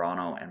in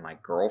Toronto and my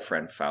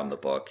girlfriend found the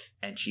book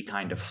and she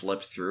kind of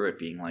flipped through it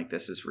being like,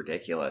 this is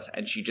ridiculous.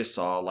 And she just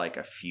saw like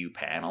a few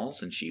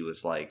panels and she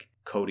was like,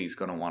 Cody's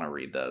going to want to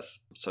read this.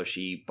 So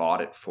she bought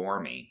it for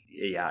me.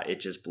 Yeah, it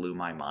just blew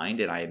my mind.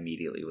 And I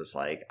immediately was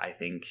like, I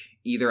think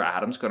either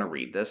Adam's going to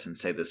read this and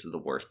say this is the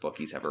worst book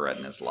he's ever read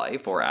in his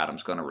life, or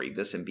Adam's going to read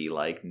this and be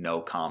like,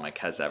 no comic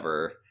has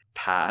ever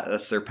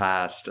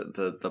surpassed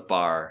the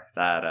bar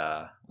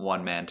that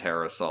one-man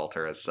terror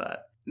assaulter has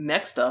set.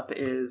 Next up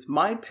is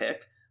my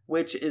pick,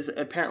 which is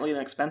apparently an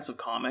expensive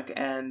comic,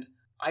 and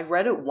I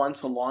read it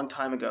once a long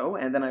time ago,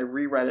 and then I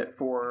reread it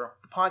for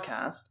the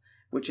podcast,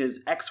 which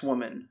is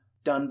X-Woman,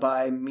 done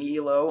by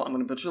Milo, I'm going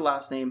to butcher the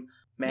last name,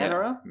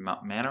 Manara? Yeah.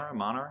 Manara?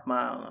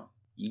 I don't know.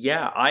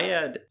 Yeah,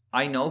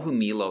 I know who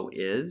Milo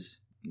is,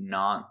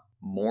 not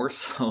more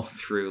so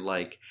through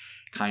like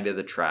kind of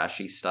the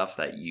trashy stuff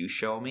that you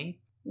show me,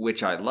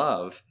 which I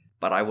love,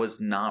 but I was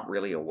not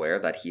really aware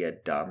that he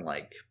had done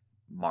like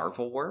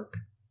Marvel work.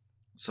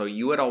 So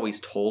you had always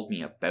told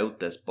me about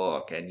this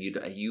book, and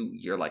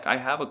you're like, I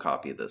have a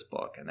copy of this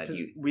book, and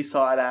then we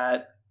saw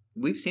it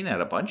we've seen it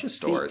at a bunch of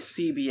stores.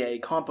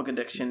 CBA, Comic Book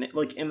Addiction,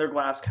 like in their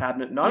glass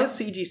cabinet, not a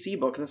CGC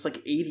book, and it's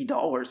like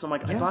 $80. So I'm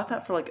like, I got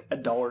that for like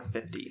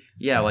 $1.50.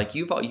 Yeah, like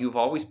you've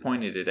always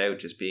pointed it out,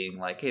 just being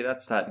like, hey,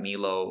 that's that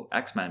Milo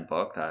X-Men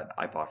book that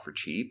I bought for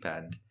cheap,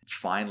 and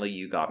finally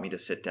you got me to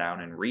sit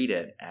down and read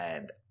it.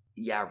 And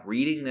yeah,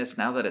 reading this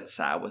now that it's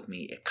sat with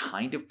me, it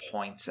kind of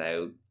points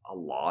out a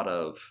lot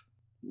of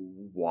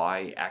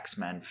why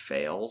X-Men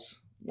fails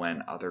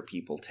when other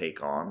people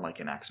take on like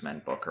an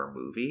X-Men book or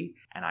movie.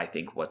 And I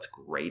think what's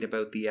great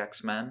about the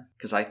X-Men,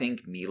 because I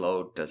think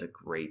Milo does a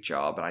great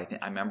job, and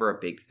I remember a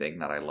big thing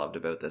that I loved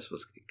about this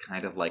was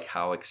kind of like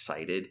how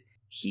excited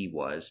he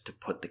was to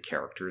put the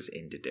characters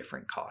into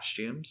different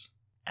costumes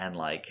and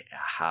like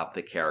have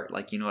the character,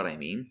 like, you know what I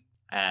mean?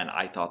 And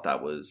I thought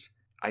it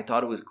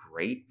was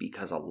great,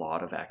 because a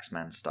lot of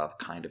X-Men stuff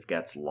kind of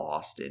gets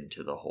lost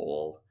into the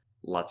whole,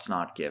 let's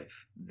not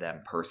give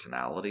them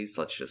personalities,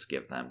 let's just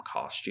give them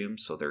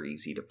costumes so they're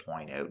easy to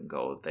point out and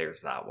go,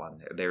 there's that one,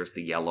 there's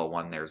the yellow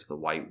one, there's the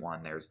white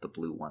one, there's the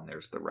blue one,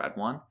 there's the red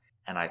one.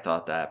 And I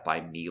thought that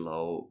by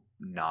Milo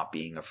not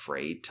being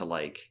afraid to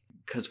like,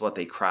 because what,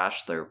 they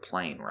crashed their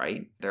plane,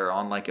 right? They're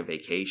on like a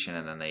vacation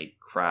and then they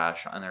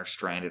crash and they're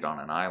stranded on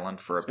an island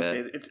for a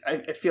bit.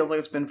 It feels like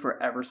it's been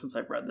forever since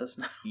I've read this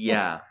now.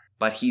 Yeah,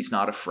 but he's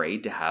not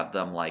afraid to have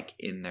them like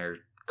in their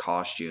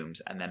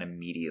costumes and then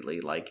immediately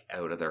like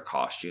out of their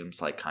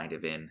costumes, like kind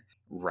of in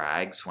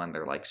rags when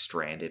they're like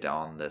stranded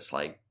on this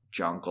like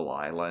jungle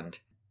island,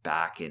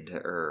 back into,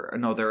 or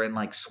no, they're in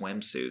like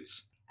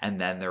swimsuits, and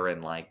then they're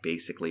in like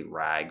basically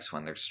rags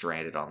when they're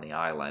stranded on the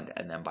island,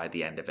 and then by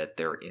the end of it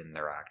they're in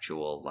their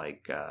actual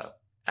like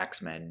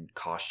X-Men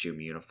costume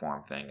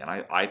uniform thing. And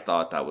I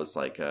thought that was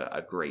like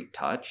a great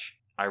touch.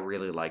 I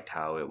really liked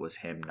how it was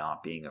him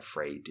not being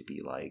afraid to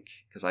be like,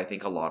 because I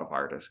think a lot of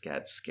artists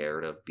get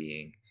scared of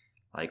being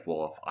like,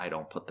 well, if I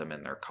don't put them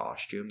in their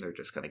costume, they're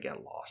just going to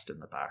get lost in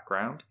the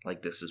background.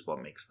 Like, this is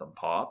what makes them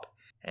pop.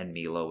 And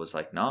Milo was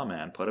like, nah,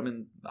 man, put them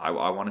in, I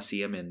want to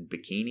see them in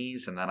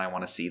bikinis, and then I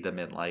want to see them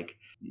in like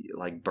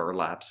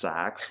burlap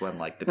sacks when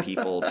like the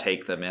people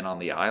take them in on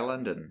the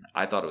island. And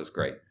I thought it was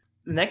great.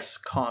 Next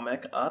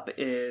comic up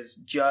is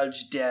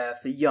Judge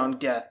Death, the young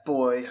death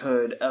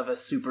boyhood of a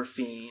super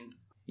fiend.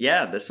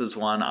 Yeah, this is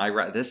one I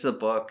read. This is a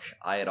book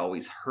I had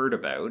always heard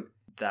about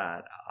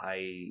that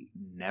I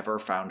never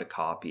found a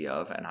copy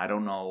of, and I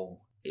don't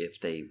know if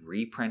they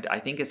reprint. I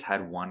think it's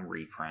had one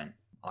reprint.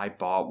 I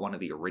bought one of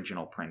the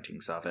original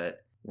printings of it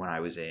when I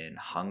was in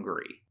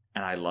Hungary,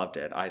 and I loved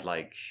it. I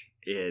like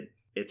it.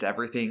 It's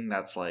everything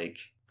that's like,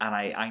 and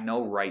I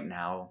know right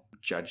now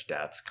Judge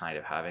Death's kind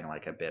of having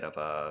like a bit of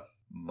a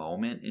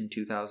moment in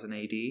 2000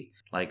 AD.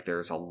 Like,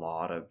 there's a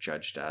lot of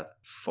Judge Death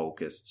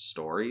focused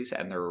stories,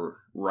 and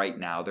right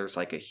now there's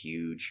like a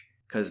huge,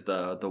 because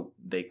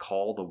they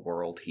call the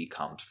world he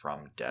comes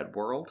from Dead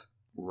World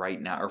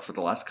right now, or for the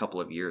last couple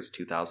of years.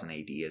 2000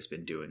 AD has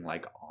been doing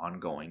like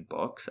ongoing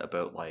books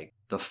about like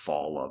the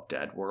fall of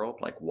Dead World,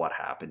 like what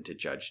happened to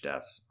Judge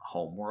Death's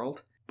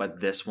homeworld.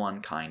 But this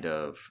one kind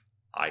of,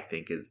 I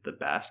think, is the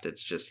best.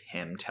 It's just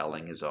him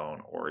telling his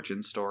own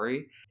origin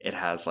story. It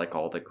has like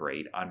all the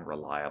great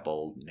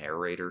unreliable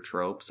narrator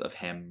tropes of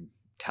him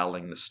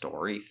telling the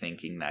story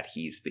thinking that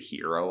he's the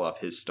hero of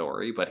his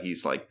story, but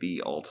he's like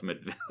the ultimate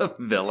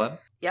villain.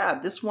 Yeah,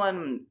 this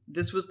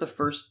was the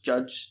first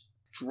Judge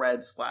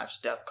Dredd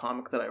 / Death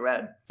comic that I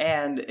read,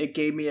 and it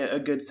gave me a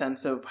good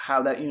sense of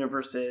how that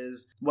universe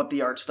is, what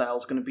the art style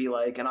is going to be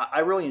like, and I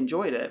really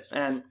enjoyed it,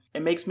 and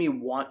it makes me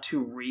want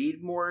to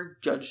read more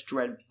Judge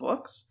Dredd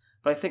books,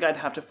 but I think I'd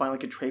have to find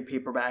like a trade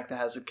paperback that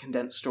has a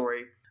condensed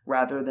story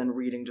rather than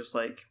reading just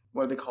like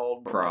what are they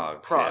called?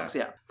 Progs, Progs,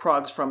 yeah.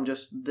 Progs from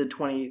just the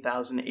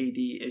 20,000 AD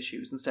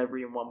issues instead of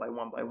reading one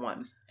by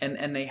one.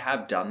 And they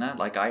have done that.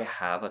 Like, I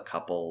have a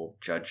couple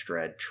Judge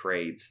Dredd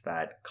trades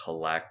that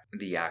collect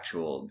the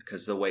actual,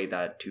 because the way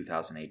that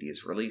 2000 AD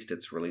is released,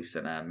 it's released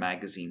in a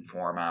magazine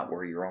format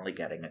where you're only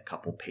getting a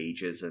couple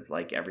pages of,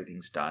 like,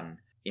 everything's done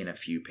in a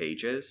few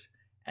pages,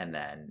 and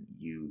then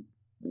you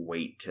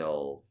wait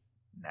till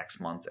next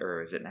month,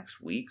 or is it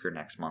next week or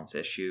next month's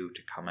issue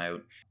to come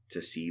out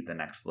to see the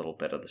next little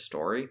bit of the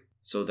story.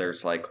 So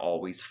there's like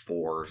always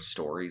 4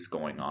 stories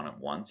going on at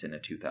once in a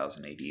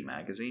 2000 AD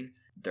magazine.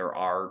 There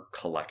are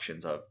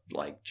collections of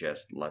like,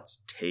 just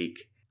let's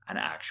take an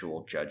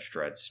actual Judge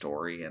Dredd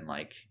story and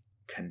like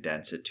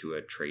condense it to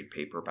a trade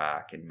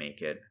paperback and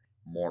make it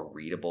more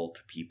readable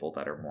to people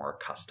that are more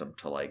accustomed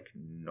to like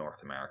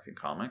North American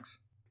comics.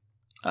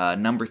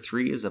 Number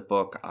 3 is a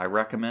book I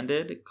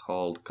recommended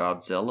called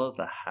Godzilla,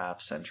 the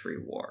Half-Century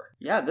War.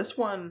 Yeah, this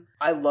one,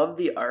 I love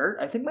the art.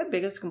 I think my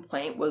biggest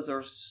complaint was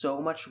there's so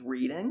much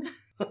reading.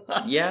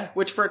 Yeah.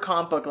 Which for a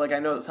comic book, like, I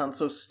know it sounds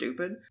so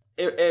stupid.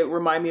 It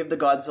reminded me of the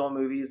Godzilla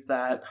movies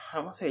that, I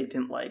won't say I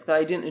didn't like, that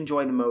I didn't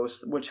enjoy the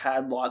most, which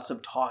had lots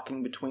of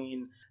talking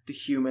between the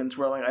humans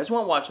where like, I just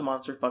want to watch a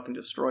monster fucking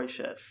destroy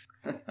shit.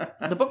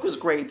 The book was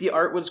great. The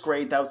art was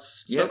great. That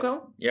was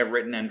Stoko? Yeah,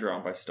 written and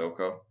drawn by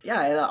Stoko.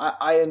 Yeah, and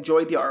I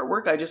enjoyed the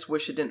artwork. I just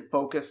wish it didn't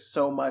focus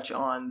so much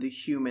on the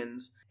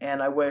humans.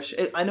 And I wish...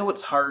 I know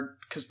it's hard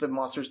because the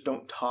monsters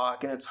don't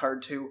talk, and it's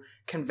hard to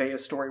convey a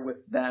story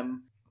with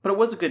them. But it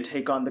was a good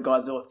take on the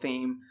Godzilla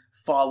theme,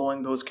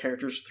 following those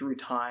characters through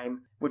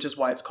time, which is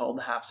why it's called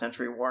the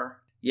Half-Century War.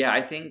 Yeah,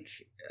 I think,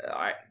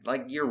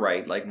 you're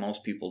right. Like,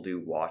 most people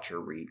do watch or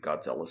read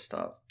Godzilla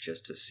stuff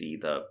just to see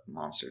the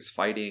monsters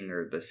fighting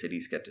or the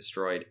cities get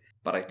destroyed.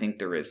 But I think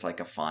there is, like,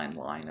 a fine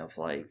line of,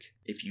 like,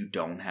 if you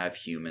don't have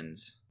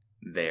humans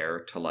there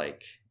to,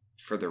 like,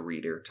 for the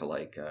reader to,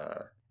 like,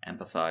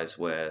 empathize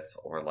with,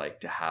 or,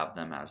 like, to have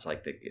them as,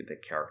 like, the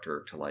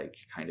character to, like,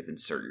 kind of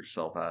insert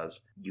yourself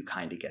as, you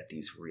kind of get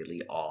these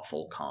really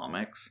awful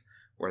comics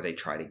where they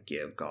try to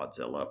give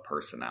Godzilla a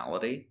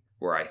personality.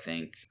 Where I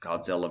think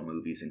Godzilla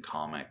movies and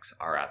comics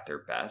are at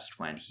their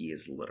best when he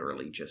is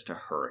literally just a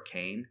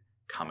hurricane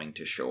coming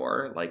to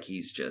shore. Like,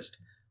 he's just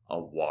a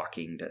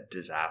walking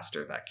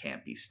disaster that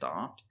can't be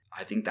stopped.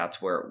 I think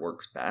that's where it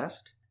works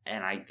best.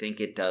 And I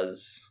think it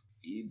does...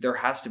 There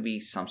has to be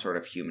some sort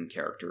of human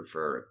character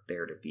for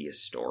there to be a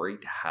story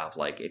to have,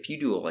 like... If you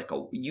do, like,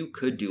 you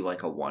could do,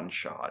 like, a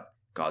one-shot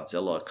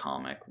Godzilla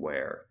comic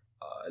where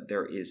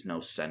there is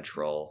no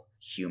central...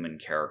 human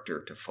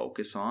character to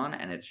focus on,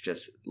 and it's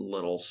just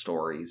little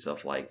stories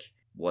of like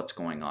what's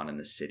going on in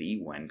the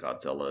city when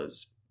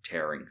Godzilla's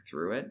tearing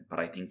through it. But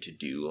I think to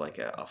do like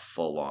a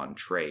full-on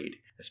trade,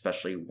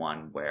 especially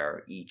one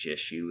where each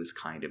issue is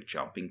kind of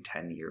jumping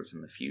 10 years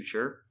in the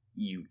future,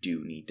 you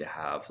do need to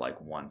have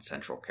like one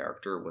central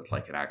character with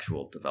like an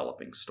actual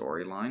developing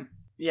storyline.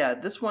 Yeah,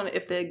 this one,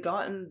 if they had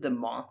gotten the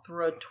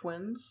Mothra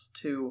twins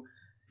to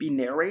be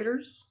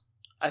narrators,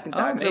 I think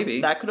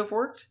that could have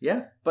worked.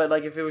 Yeah. But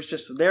like if it was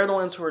just they're the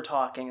ones who are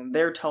talking and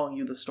they're telling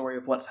you the story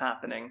of what's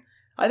happening,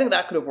 I think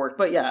that could have worked.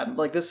 But yeah,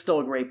 like this is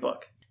still a great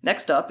book.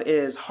 Next up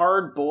is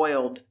Hard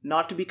Boiled,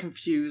 not to be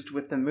confused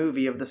with the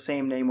movie of the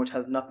same name, which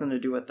has nothing to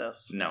do with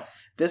this. No.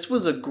 This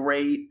was a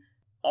great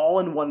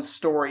all-in-one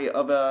story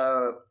of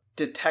a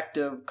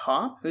detective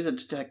cop. Who's a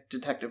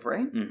detective,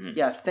 right? Mm-hmm.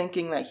 Yeah,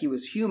 thinking that he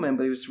was human,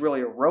 but he was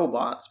really a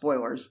robot.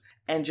 Spoilers.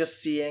 And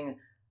just seeing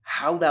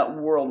how that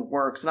world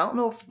works. And I don't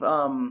know if...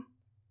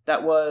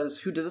 that was...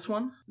 Who did this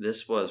one?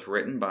 This was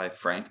written by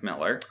Frank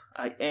Miller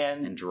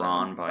and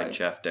drawn by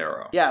Jeff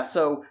Darrow. Yeah,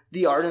 so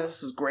the art in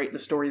this is great. The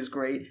story is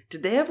great.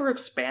 Did they ever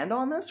expand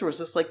on this, or is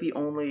this like the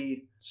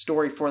only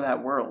story for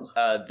that world?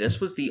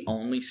 This was the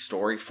only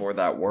story for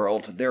that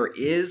world. There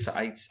is...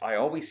 I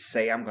always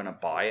say I'm going to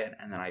buy it,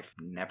 and then I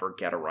never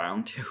get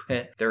around to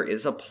it. There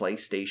is a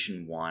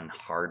PlayStation 1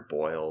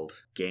 hard-boiled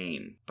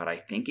game, but I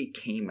think it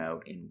came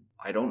out in...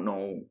 I don't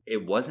know.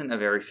 It wasn't a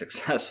very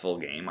successful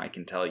game, I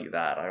can tell you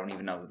that. I don't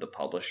even know who the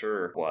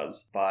publisher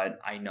was, but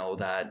I know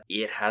that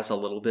it has a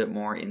little bit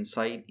more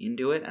insight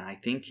into it, and I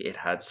think it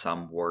had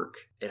some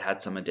work. It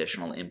had some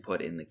additional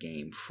input in the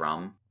game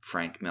from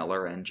Frank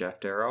Miller and Jeff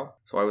Darrow.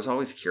 So I was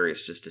always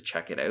curious just to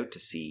check it out to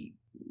see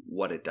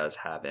what it does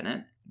have in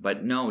it.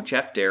 But no,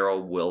 Jeff Darrow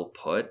will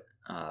put,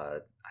 I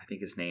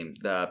think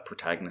the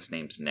protagonist's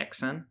name's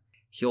Nixon.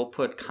 He'll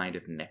put kind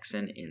of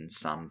Nixon in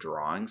some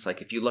drawings.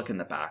 Like if you look in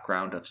the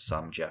background of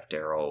some Jeff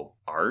Darrow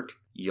art,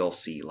 you'll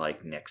see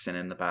like Nixon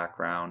in the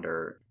background.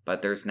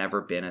 But there's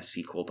never been a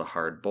sequel to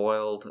Hard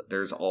Boiled.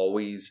 There's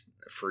always,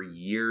 for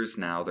years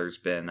now, there's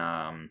been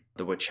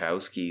the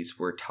Wachowskis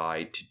were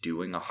tied to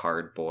doing a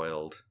Hard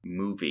Boiled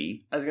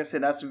movie. I was gonna say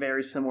that's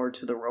very similar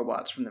to the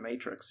robots from the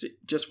Matrix.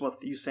 Just with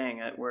you saying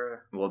it,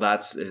 where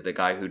that's the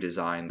guy who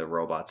designed the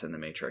robots in the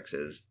Matrix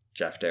is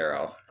Jeff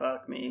Darrow.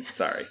 Fuck me.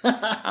 Sorry.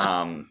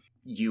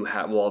 you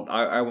have, well,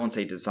 I won't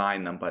say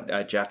design them,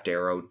 but Jeff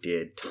Darrow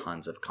did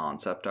tons of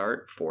concept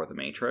art for The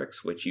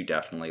Matrix, which you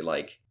definitely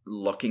like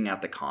looking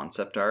at the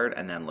concept art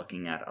and then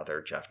looking at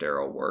other Jeff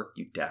Darrow work,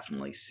 you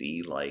definitely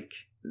see like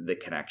the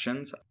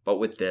connections. But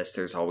with this,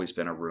 there's always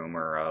been a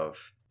rumor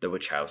of the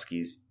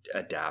Wachowskis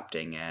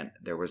adapting it.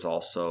 There was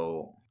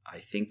also, I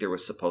think there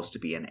was supposed to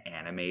be an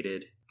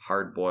animated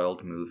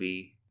hard-boiled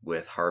movie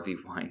with Harvey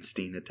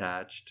Weinstein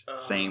attached.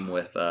 Same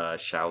with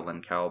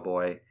Shaolin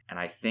Cowboy. And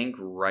I think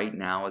right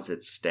now as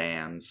it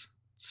stands,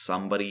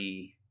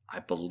 I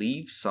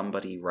believe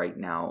somebody right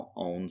now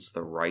owns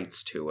the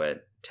rights to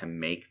it to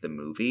make the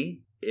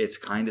movie. It's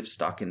kind of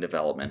stuck in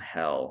development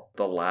hell.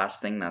 The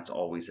last thing that's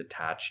always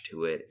attached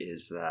to it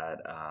is that,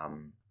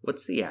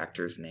 what's the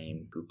actor's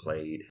name who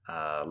played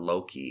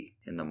Loki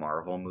in the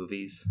Marvel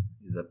movies?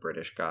 The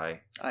British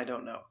guy. I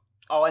don't know.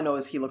 All I know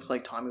is he looks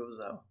like Tommy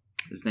Wiseau.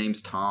 His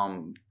name's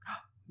Tom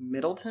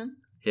Middleton?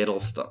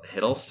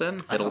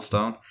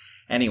 Hiddleston?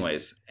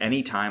 Anyways,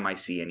 anytime I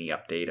see any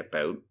update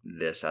about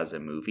this as a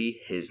movie,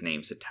 his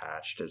name's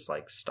attached as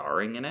like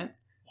starring in it.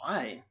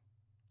 Why?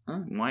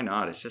 Why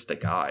not? It's just a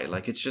guy.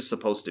 Like, it's just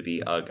supposed to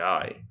be a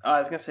guy. I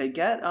was gonna say,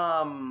 get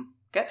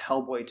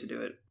Hellboy to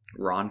do it.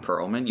 Ron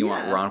Perlman? You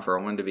want Ron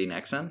Perlman to be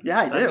Nixon? Yeah,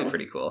 I do. That'd be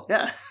pretty cool.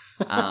 Yeah.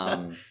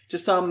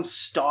 Just some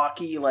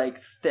stocky, like,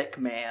 thick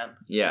man.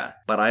 Yeah,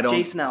 but I don't...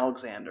 Jason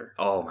Alexander.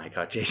 Oh my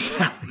god,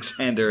 Jason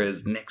Alexander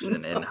is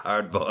Nixon in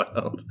Hard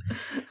Boiled.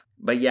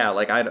 But yeah,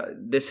 like,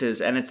 this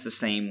is... And it's the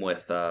same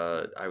with...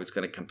 I was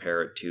going to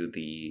compare it to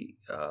the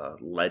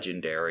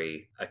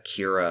legendary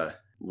Akira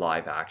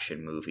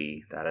live-action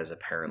movie that has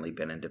apparently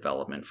been in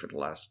development for the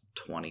last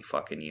 20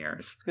 fucking years. I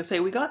was going to say,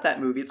 we got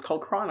that movie. It's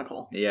called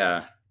Chronicle.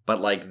 Yeah,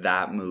 but, like,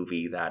 that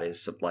movie, that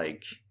is,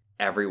 like...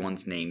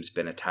 Everyone's name's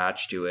been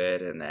attached to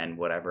it, and then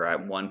whatever.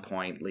 At one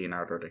point,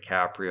 Leonardo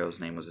DiCaprio's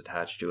name was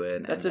attached to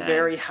it. That's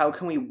very, how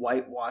can we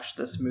whitewash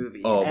this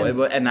movie? Oh,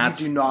 and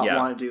that's... You do not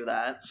want to do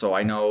that. So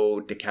I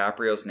know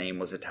DiCaprio's name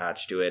was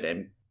attached to it,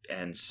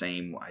 and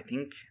same, I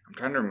think, I'm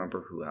trying to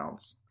remember who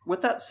else.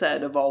 With that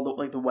said, of all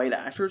the white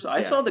actors,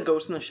 I saw the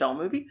Ghost in the Shell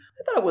movie.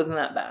 I thought it wasn't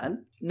that bad.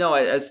 No,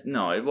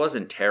 it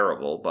wasn't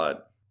terrible,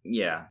 but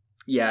yeah.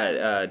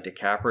 Yeah,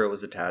 DiCaprio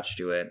was attached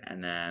to it,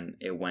 and then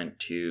it went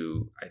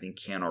to, I think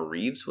Keanu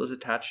Reeves was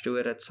attached to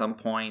it at some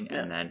point,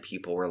 and then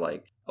people were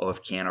like, oh,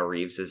 if Keanu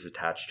Reeves is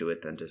attached to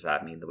it, then does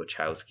that mean the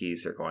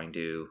Wachowskis are going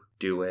to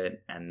do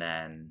it? And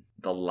then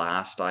the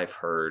last I've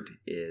heard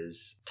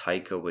is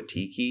Taika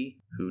Waititi,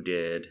 who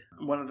did...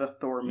 one of the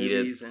Thor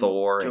movies. He did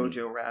Thor and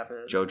Jojo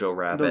Rabbit. Jojo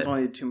Rabbit. Those are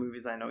only the two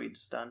movies I know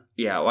he's done.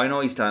 Yeah, well, I know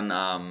he's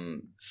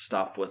done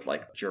stuff with,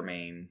 like,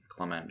 Jermaine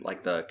Clement,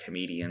 like the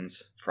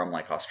comedians from,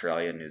 like,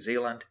 Australia and New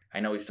Zealand.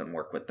 I know he's done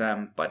work with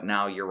them, but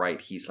now you're right,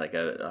 he's like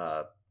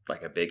a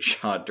big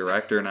shot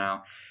director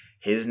now.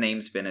 His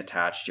name's been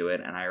attached to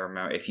it, and I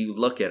remember, if you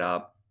look it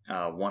up,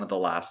 one of the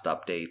last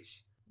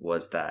updates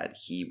was that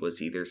he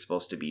was either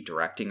supposed to be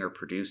directing or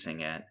producing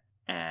it,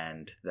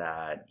 and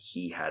that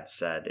he had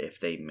said if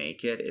they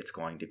make it, it's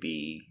going to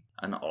be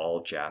an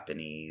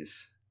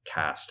all-Japanese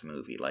cast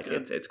movie. Like,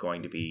 it's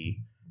going to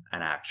be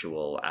an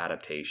actual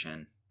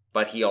adaptation.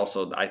 But he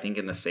also, I think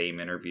in the same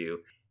interview,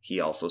 he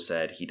also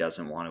said he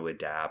doesn't want to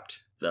adapt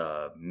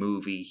the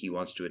movie. He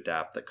wants to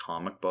adapt the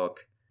comic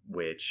book,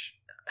 which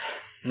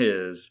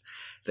is...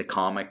 the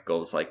comic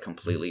goes, like,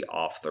 completely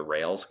off the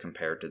rails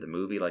compared to the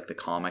movie. Like, the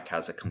comic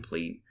has a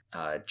complete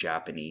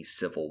Japanese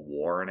civil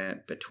war in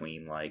it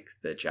between, like,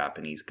 the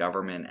Japanese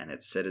government and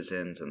its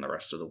citizens and the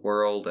rest of the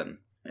world. And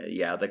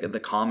yeah, the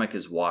comic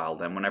is wild.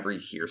 And whenever you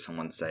hear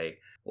someone say,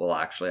 well,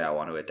 actually, I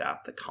want to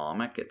adapt the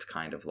comic, it's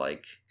kind of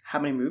like... how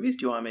many movies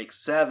do you want to make?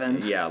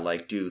 7? Yeah,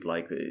 like, dude,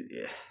 like,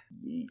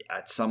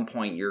 at some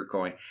point you're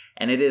going...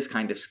 And it is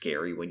kind of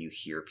scary when you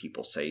hear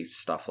people say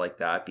stuff like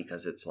that,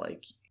 because it's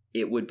like...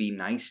 It would be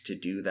nice to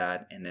do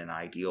that in an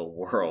ideal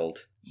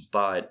world,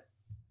 but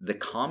the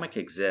comic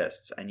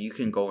exists, and you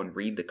can go and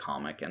read the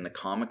comic, and the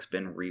comic's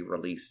been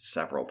re-released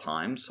several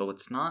times, so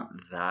it's not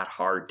that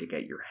hard to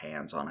get your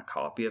hands on a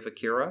copy of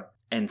Akira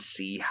and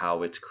see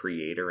how its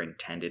creator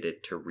intended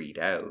it to read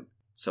out.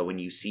 So when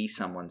you see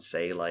someone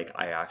say, like,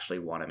 I actually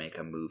want to make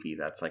a movie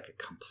that's like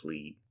a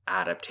complete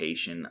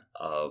adaptation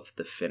of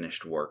the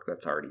finished work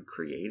that's already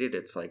created,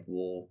 it's like,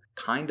 well,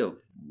 kind of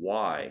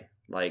why?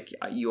 Like,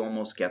 you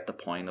almost get the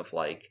point of,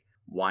 like,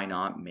 why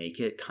not make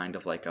it kind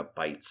of like a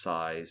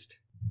bite-sized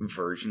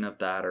version of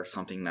that, or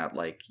something that,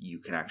 like, you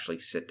can actually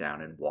sit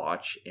down and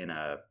watch in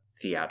a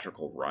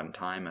theatrical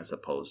runtime, as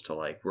opposed to,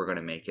 like, we're going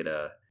to make it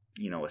a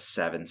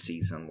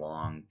 7-season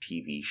long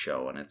TV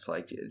show, and it's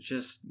like, it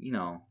just,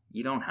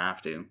 you don't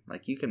have to.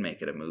 Like, you can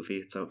make it a movie,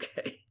 it's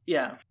okay.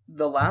 Yeah.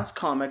 The last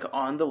comic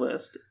on the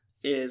list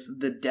is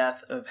The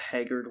Death of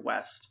Haggard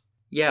West.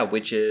 Yeah,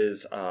 which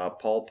is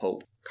Paul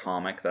Pope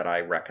comic that I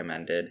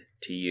recommended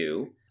to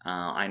you.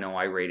 I know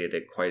I rated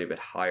it quite a bit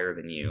higher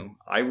than you.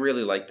 I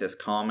really like this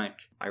comic.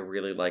 I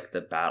really like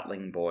the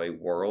Battling Boy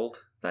world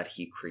that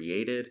he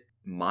created.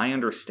 My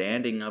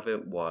understanding of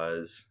it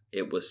was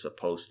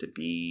supposed to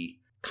be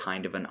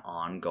kind of an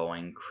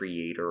ongoing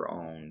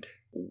creator-owned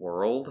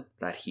world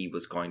that he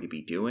was going to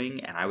be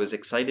doing, and I was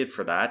excited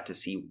for that, to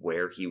see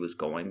where he was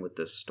going with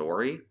this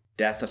story.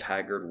 Death of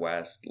Haggard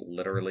West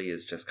literally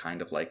is just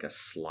kind of like a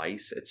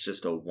slice. It's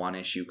just a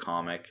one-issue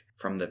comic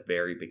from the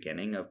very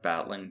beginning of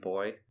Battling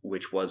Boy,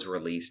 which was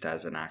released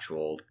as an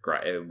actual...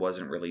 It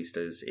wasn't released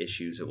as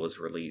issues, it was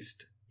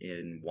released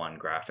in one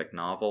graphic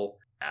novel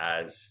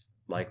as,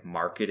 like,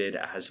 marketed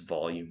as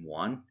Volume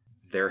 1.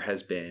 There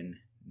has been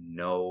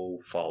no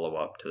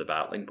follow-up to the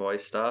Battling Boy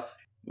stuff,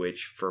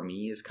 which for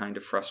me is kind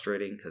of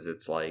frustrating, because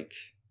it's like,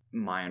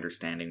 my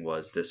understanding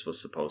was this was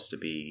supposed to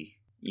be,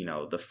 you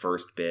know, the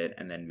first bit,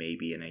 and then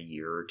maybe in a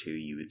year or two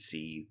you would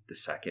see the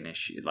second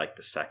issue, like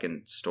the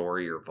second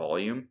story or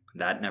volume.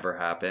 That never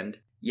happened.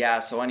 Yeah,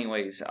 so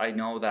anyways, I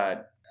know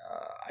that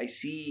I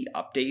see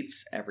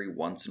updates every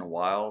once in a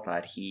while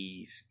that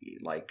he's,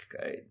 like,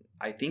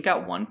 I think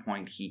at one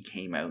point he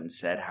came out and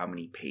said how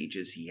many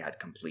pages he had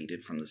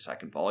completed from the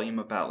second volume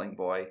of Battling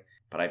Boy,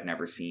 but I've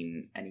never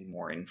seen any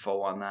more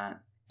info on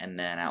that. And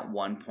then at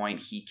one point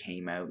he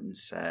came out and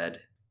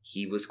said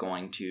he was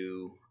going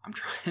to... I'm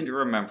trying to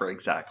remember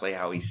exactly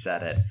how he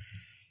said it.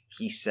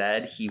 He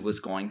said he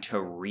was going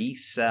to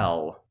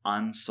resell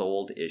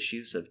unsold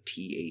issues of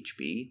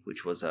THB,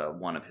 which was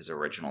one of his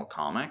original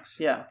comics.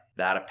 Yeah.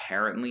 That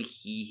apparently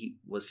he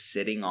was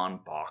sitting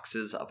on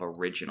boxes of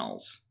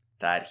originals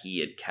that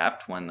he had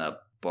kept when the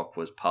book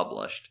was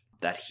published,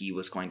 that he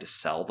was going to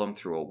sell them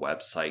through a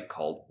website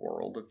called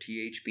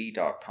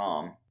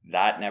worldofthb.com.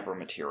 That never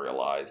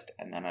materialized.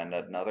 And then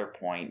at another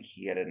point,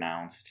 he had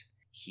announced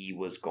he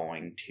was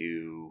going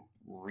to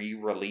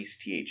re-release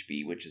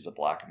THB, which is a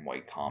black and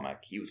white comic.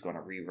 He was going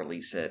to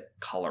re-release it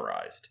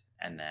colorized.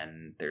 And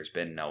then there's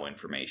been no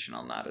information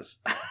on that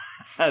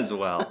as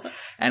well.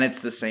 And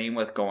it's the same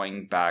with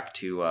going back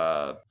to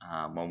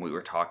when we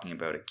were talking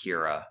about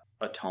Akira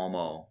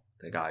Otomo,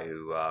 the guy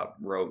who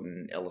wrote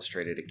and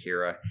illustrated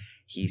Akira.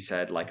 He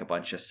said, like, a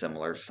bunch of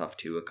similar stuff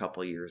too a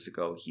couple of years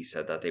ago. He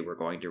said that they were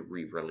going to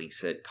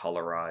re-release it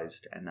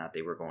colorized, and that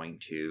they were going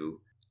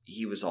to...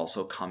 He was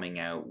also coming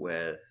out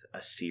with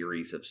a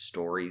series of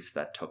stories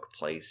that took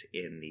place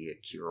in the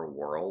Akira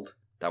world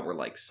that were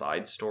like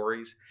side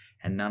stories,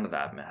 and none of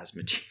that has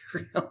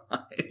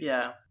materialized.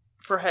 Yeah.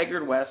 For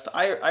Haggard West,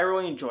 I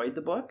really enjoyed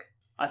the book.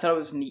 I thought it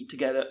was neat to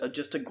get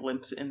just a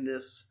glimpse in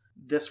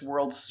this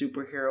world's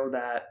superhero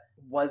that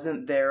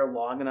wasn't there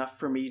long enough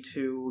for me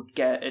to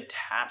get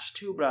attached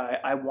to,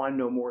 but I want to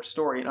know more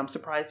story. And I'm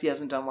surprised he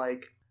hasn't done,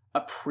 like,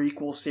 a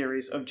prequel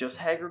series of just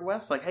Haggard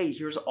West. Like, hey,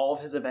 here's all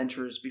of his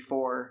adventures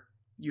before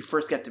you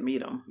first get to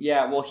meet him.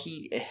 Yeah, well,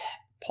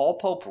 Paul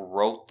Pope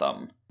wrote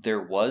them.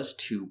 There was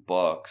 2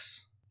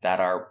 books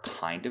that are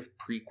kind of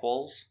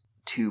prequels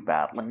to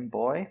Battling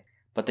Boy,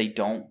 but they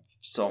don't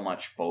so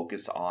much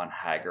focus on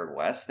Haggard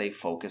West. They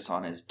focus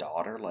on his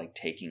daughter, like,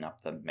 taking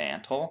up the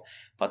mantle,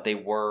 but they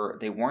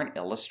weren't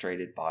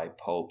illustrated by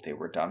Pope. They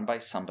were done by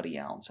somebody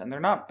else, and they're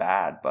not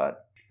bad,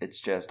 but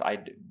it's just, I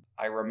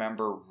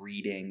remember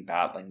reading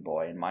Battling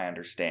Boy, and my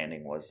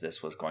understanding was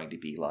this was going to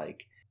be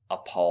like a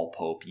Paul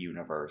Pope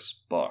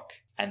universe book.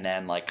 And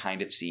then, like,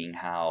 kind of seeing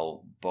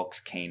how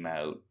books came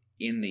out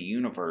in the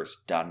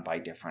universe done by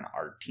different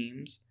art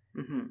teams.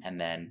 Mm-hmm.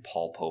 And then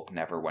Paul Pope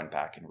never went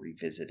back and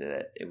revisited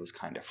it. It was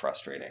kind of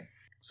frustrating.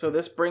 So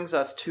this brings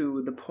us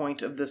to the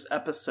point of this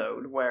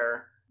episode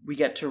where we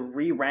get to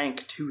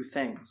re-rank 2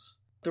 things.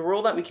 The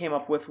rule that we came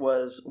up with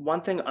was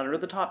one thing under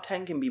the top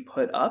 10 can be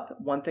put up,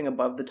 one thing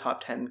above the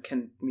top 10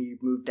 can be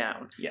moved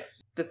down.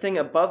 Yes. The thing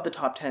above the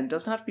top 10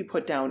 doesn't have to be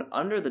put down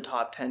under the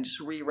top 10,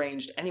 just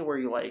rearranged anywhere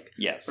you like.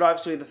 Yes. But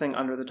obviously the thing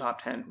under the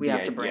top 10, we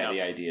have to bring up.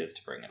 Yeah, the idea is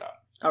to bring it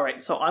up. All right,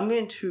 so I'm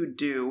going to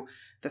do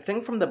the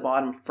thing from the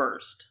bottom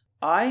first.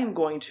 I am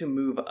going to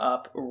move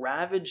up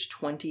Ravage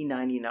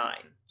 2099.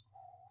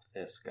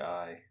 This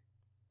guy.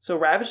 So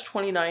Ravage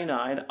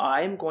 2099,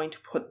 I am going to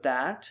put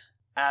that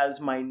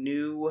as my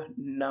new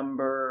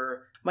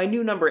number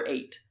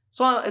 8.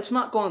 So it's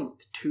not going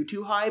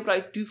too high, but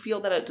I do feel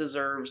that it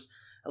deserves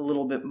a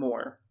little bit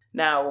more.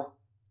 Now,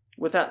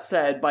 with that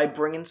said, by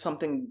bringing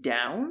something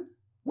down,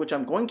 which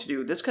I'm going to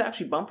do, this could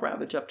actually bump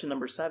Ravage up to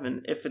number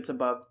 7 if it's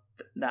above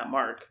that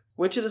mark,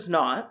 which it is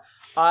not.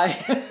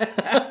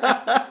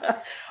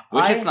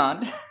 It's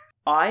not.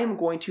 I am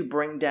going to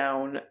bring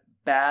down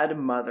Bad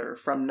Mother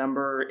from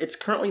it's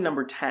currently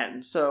number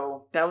 10.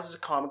 So that was a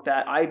comic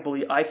that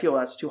I feel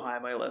that's too high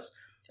on my list.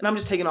 And I'm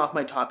just taking off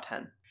my top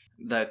 10.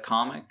 The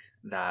comic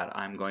that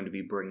I'm going to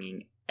be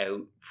bringing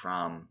out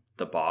from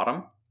the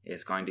bottom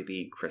is going to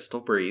be Crystal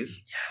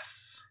Breeze.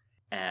 Yes.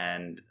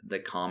 And the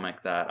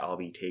comic that I'll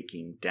be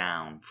taking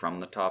down from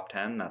the top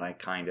 10 that I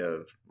kind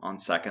of, on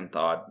second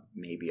thought,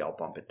 maybe I'll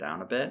bump it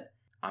down a bit,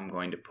 I'm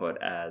going to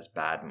put as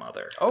Bad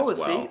Mother as well.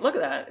 See? Look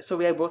at that. So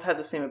we both had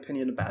the same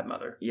opinion of Bad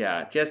Mother.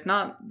 Yeah, just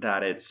not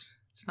that it's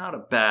not a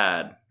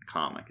bad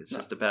comic. It's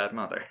just a Bad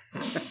Mother.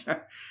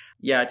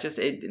 Yeah, just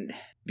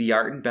the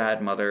art in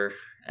Bad Mother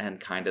and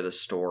kind of the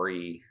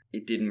story,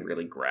 it didn't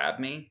really grab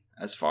me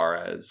as far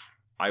as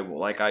I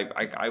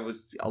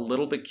was a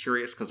little bit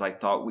curious because I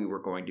thought we were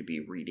going to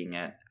be reading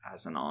it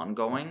as an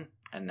ongoing.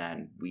 And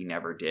then we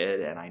never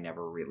did, and I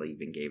never really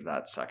even gave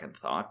that second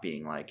thought,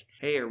 being like,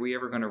 hey, are we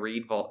ever going to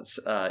read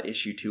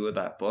issue 2 of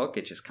that book?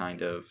 It just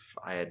kind of,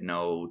 I had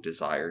no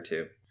desire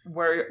to.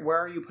 Where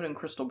are you putting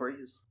Crystal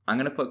Breeze? I'm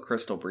going to put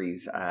Crystal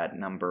Breeze at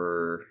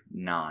number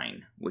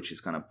 9, which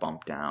is going to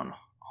bump down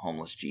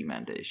Homeless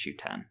G-Men to issue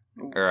 10.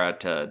 Ooh. Or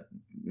to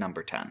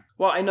number 10.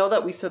 Well, I know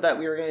that we said that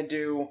we were going to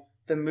do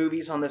the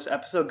movies on this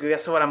episode.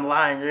 Guess what? I'm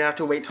lying. You're going to have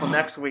to wait till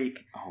next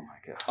week. Oh my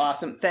gosh.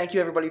 Awesome. Thank you,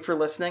 everybody, for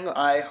listening.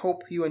 I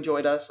hope you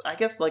enjoyed us. I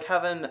guess, like,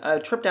 having a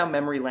trip down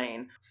memory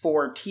lane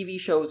for TV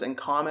shows and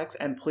comics.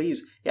 And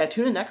please,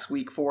 tune in next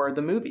week for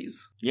the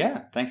movies.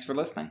 Yeah, thanks for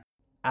listening.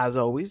 As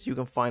always, you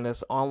can find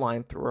us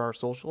online through our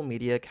social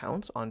media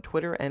accounts on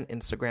Twitter and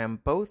Instagram,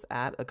 both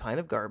at A Kind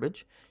of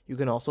Garbage. You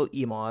can also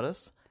email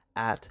us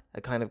at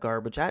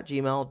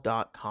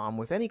akindofgarbage@gmail.com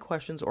with any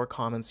questions or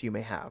comments you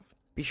may have.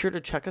 Be sure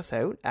to check us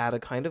out at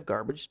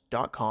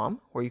akindofgarbage.com,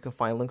 where you can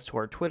find links to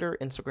our Twitter,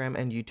 Instagram,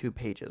 and YouTube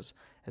pages,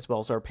 as well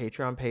as our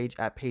Patreon page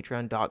at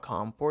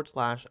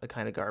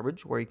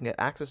patreon.com/akindofgarbage, where you can get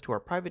access to our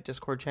private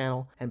Discord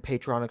channel and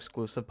Patreon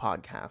exclusive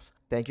podcasts.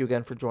 Thank you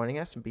again for joining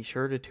us, and be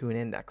sure to tune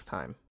in next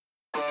time.